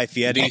as Guy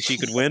Fieri, she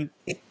could win.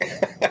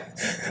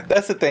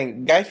 That's the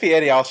thing. Guy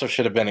Fieri also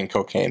should have been in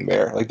Cocaine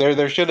Bear. Like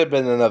there should have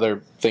been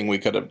another thing we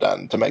could have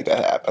done to make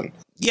that happen.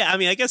 Yeah, I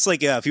mean, I guess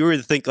if you were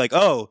to think like,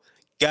 oh,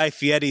 Guy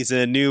Fieri's in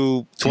a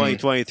new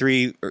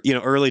 2023,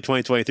 early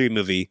 2023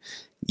 movie,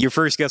 your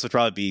first guess would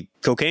probably be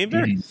Cocaine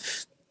Bear.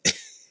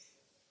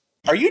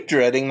 Are you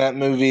dreading that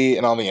movie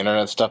and all the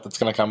internet stuff that's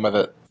going to come with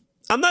it?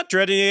 I'm not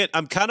dreading it.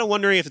 I'm kind of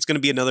wondering if it's going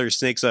to be another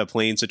Snakes on a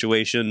Plane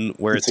situation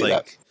where it's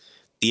like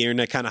the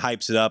internet kind of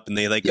hypes it up and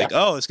they like,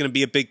 oh, it's going to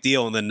be a big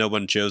deal, and then no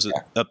one shows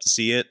up to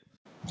see it.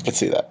 I could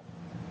see that.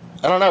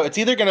 I don't know. It's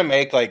either going to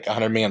make like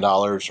 $100 million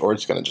or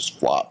it's going to just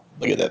flop.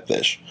 Look at that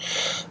fish.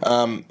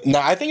 Now,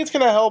 I think it's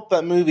going to help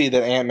that movie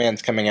that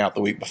Ant-Man's coming out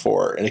the week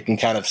before, and it can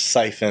kind of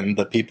siphon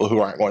the people who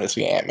aren't going to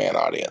see Ant-Man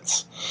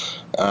audience.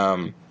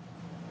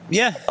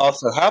 Yeah.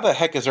 Also, how the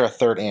heck is there a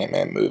third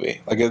Ant-Man movie?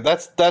 Like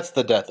that's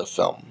the death of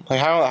film. Like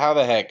how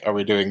the heck are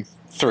we doing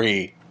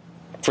 3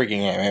 freaking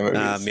Ant-Man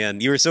movies?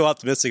 Man, you were so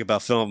optimistic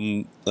about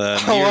film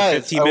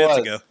 15 minutes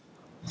ago.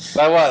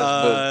 I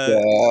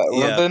was,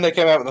 but then they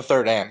came out with the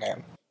third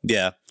Ant-Man.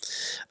 Yeah.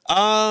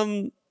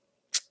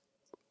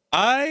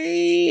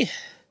 I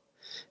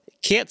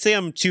can't say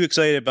I'm too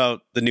excited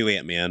about the new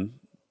Ant-Man.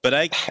 But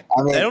I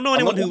don't know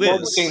anyone who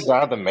is.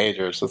 Jonathan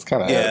Majors. That's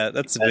kind of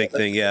that's a big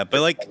thing. Yeah,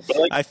 but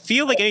I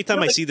feel like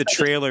anytime I see the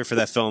trailer for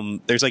that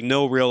film, there's like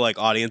no real like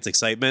audience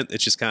excitement.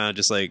 It's just kind of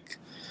just like,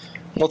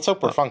 well, it's so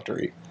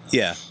perfunctory.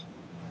 Yeah,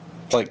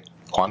 it's like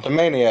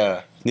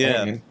Quantumania.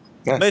 Yeah.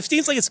 But it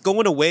seems like it's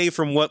going away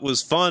from what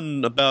was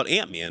fun about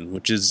Ant-Man,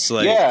 which is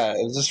like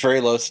it's just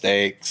very low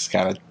stakes,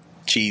 kind of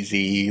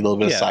cheesy, a little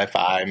bit of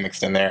sci-fi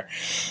mixed in there.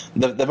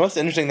 The most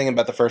interesting thing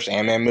about the first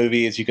Ant-Man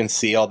movie is you can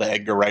see all the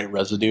Edgar Wright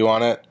residue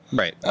on it.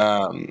 Right.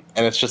 And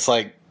it's just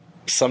like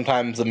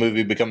sometimes the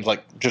movie becomes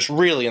like just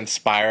really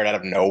inspired out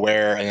of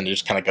nowhere, and then it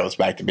just kind of goes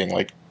back to being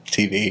like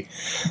TV.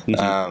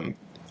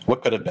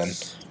 What could have been?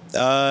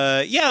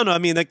 I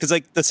mean, because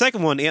like the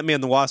second one, Ant-Man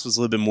and the Wasp, was a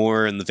little bit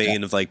more in the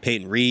vein of like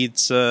Peyton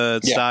Reed's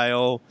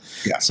style.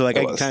 Yeah, so like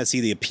I can kind of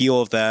see the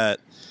appeal of that.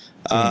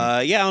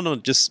 I don't know,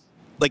 just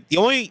like the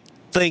only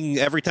thing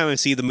every time I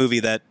see the movie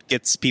that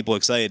gets people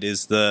excited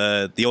is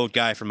the old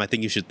guy from I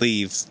Think You Should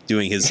Leave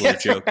doing his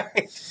little joke.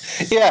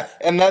 Yeah,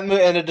 and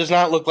it does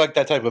not look like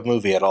that type of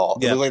movie at all.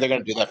 It looks like they're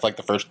going to do that for like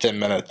the first 10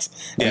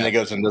 minutes, and then it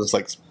goes into this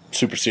like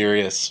super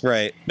serious.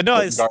 Right, but no,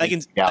 I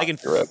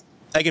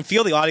can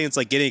feel the audience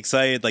like getting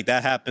excited, like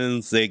that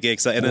happens, they get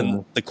excited, and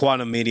then the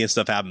Quantum Mania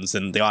stuff happens,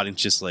 and the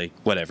audience just like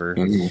whatever.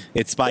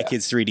 It's Spy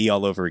Kids 3D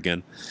all over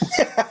again.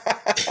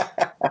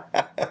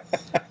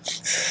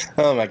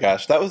 Oh my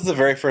gosh, that was the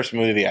very first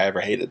movie I ever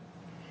hated.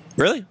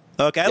 Really?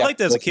 Okay, I liked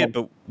it as a kid,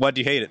 but why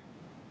do you hate it?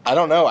 I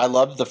don't know. I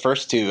loved the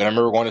first 2, and I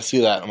remember going to see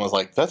that and was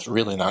like, that's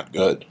really not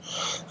good.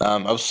 I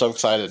was so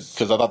excited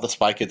because I thought the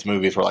Spy Kids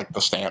movies were like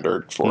the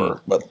standard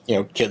for what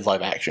kids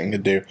live action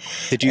could do.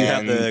 Did you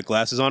have the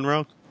glasses on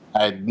wrong?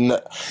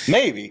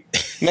 Maybe.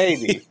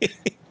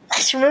 I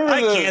just remember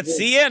I can't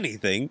see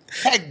anything.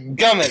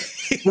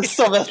 Gummit. This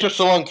Sylvester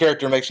Stallone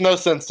character makes no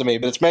sense to me,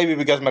 but it's maybe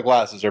because my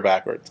glasses are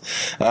backwards.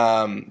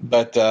 I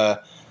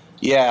remember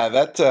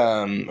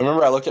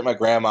I looked at my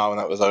grandma when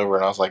that was over,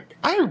 and I was like,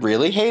 I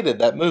really hated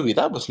that movie.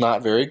 That was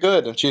not very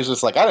good. And she was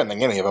just like, I didn't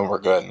think any of them were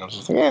good. And I was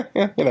just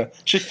like,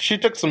 she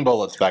took some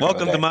bullets back.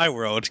 Welcome to my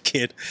world,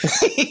 kid.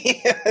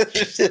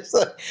 It's just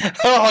like,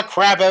 oh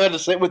crap, I had to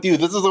sit with you.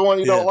 This is the one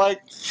you don't like?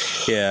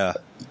 Yeah.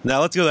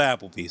 Now let's go to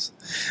Applebee's.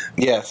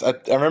 Yes, I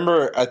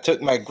remember I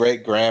took my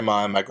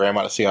great-grandma and my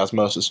grandma to see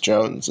Osmosis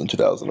Jones in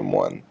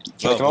 2001.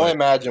 So I can only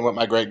imagine what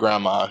my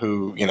great-grandma,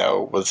 who,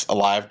 was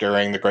alive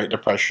during the Great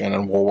Depression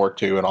and World War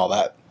II and all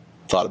that,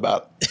 thought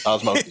about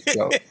Osmosis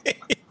Jones.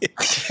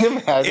 Can you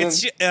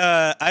imagine?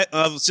 I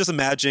was just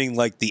imagining,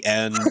 like, the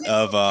end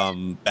of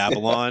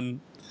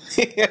Babylon,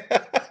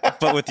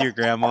 but with your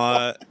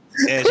grandma.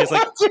 And it's just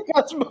like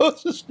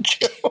Osmosis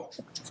Jones.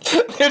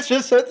 There's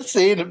just that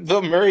scene of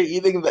Bill Murray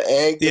eating the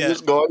egg and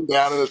just going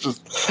down, and it's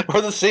just,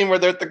 or the scene where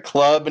they're at the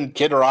club and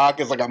Kid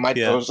Rock is like a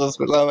mitosis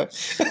or something.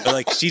 Or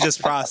like she's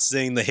just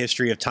processing the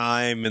history of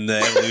time and the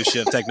evolution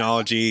of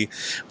technology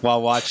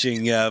while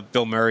watching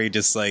Bill Murray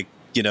just like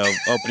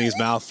opening his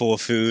mouth full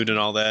of food and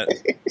all that.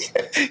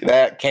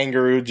 That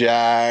Kangaroo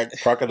Jack,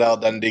 Crocodile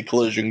Dundee,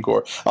 Collision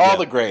Course, all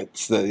the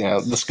greats. The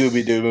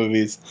Scooby Doo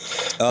movies.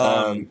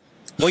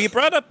 Well, you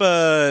brought up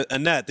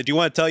Annette. Did you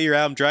want to tell your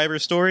Adam Driver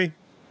story?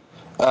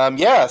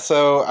 Yeah,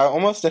 so I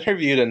almost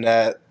interviewed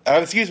Annette.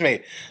 Excuse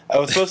me. I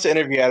was supposed to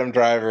interview Adam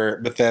Driver,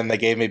 but then they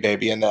gave me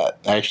Baby Annette.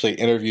 I actually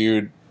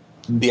interviewed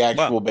the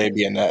actual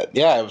Baby Annette.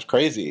 Yeah, it was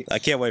crazy. I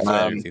can't wait for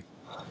that interview.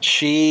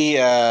 She,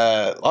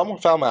 a lot more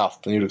foul mouth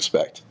than you'd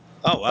expect.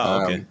 Oh,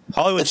 wow, okay.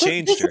 Hollywood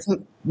changed her.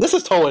 This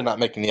is totally not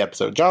making the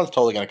episode. John's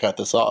totally going to cut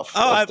this off.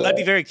 Oh, I'd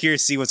be very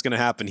curious to see what's going to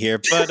happen here.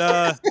 But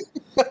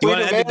you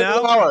want to end it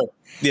now?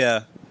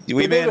 Yeah.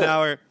 We made an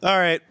hour. All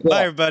right.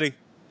 Bye, everybody.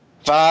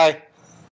 Bye.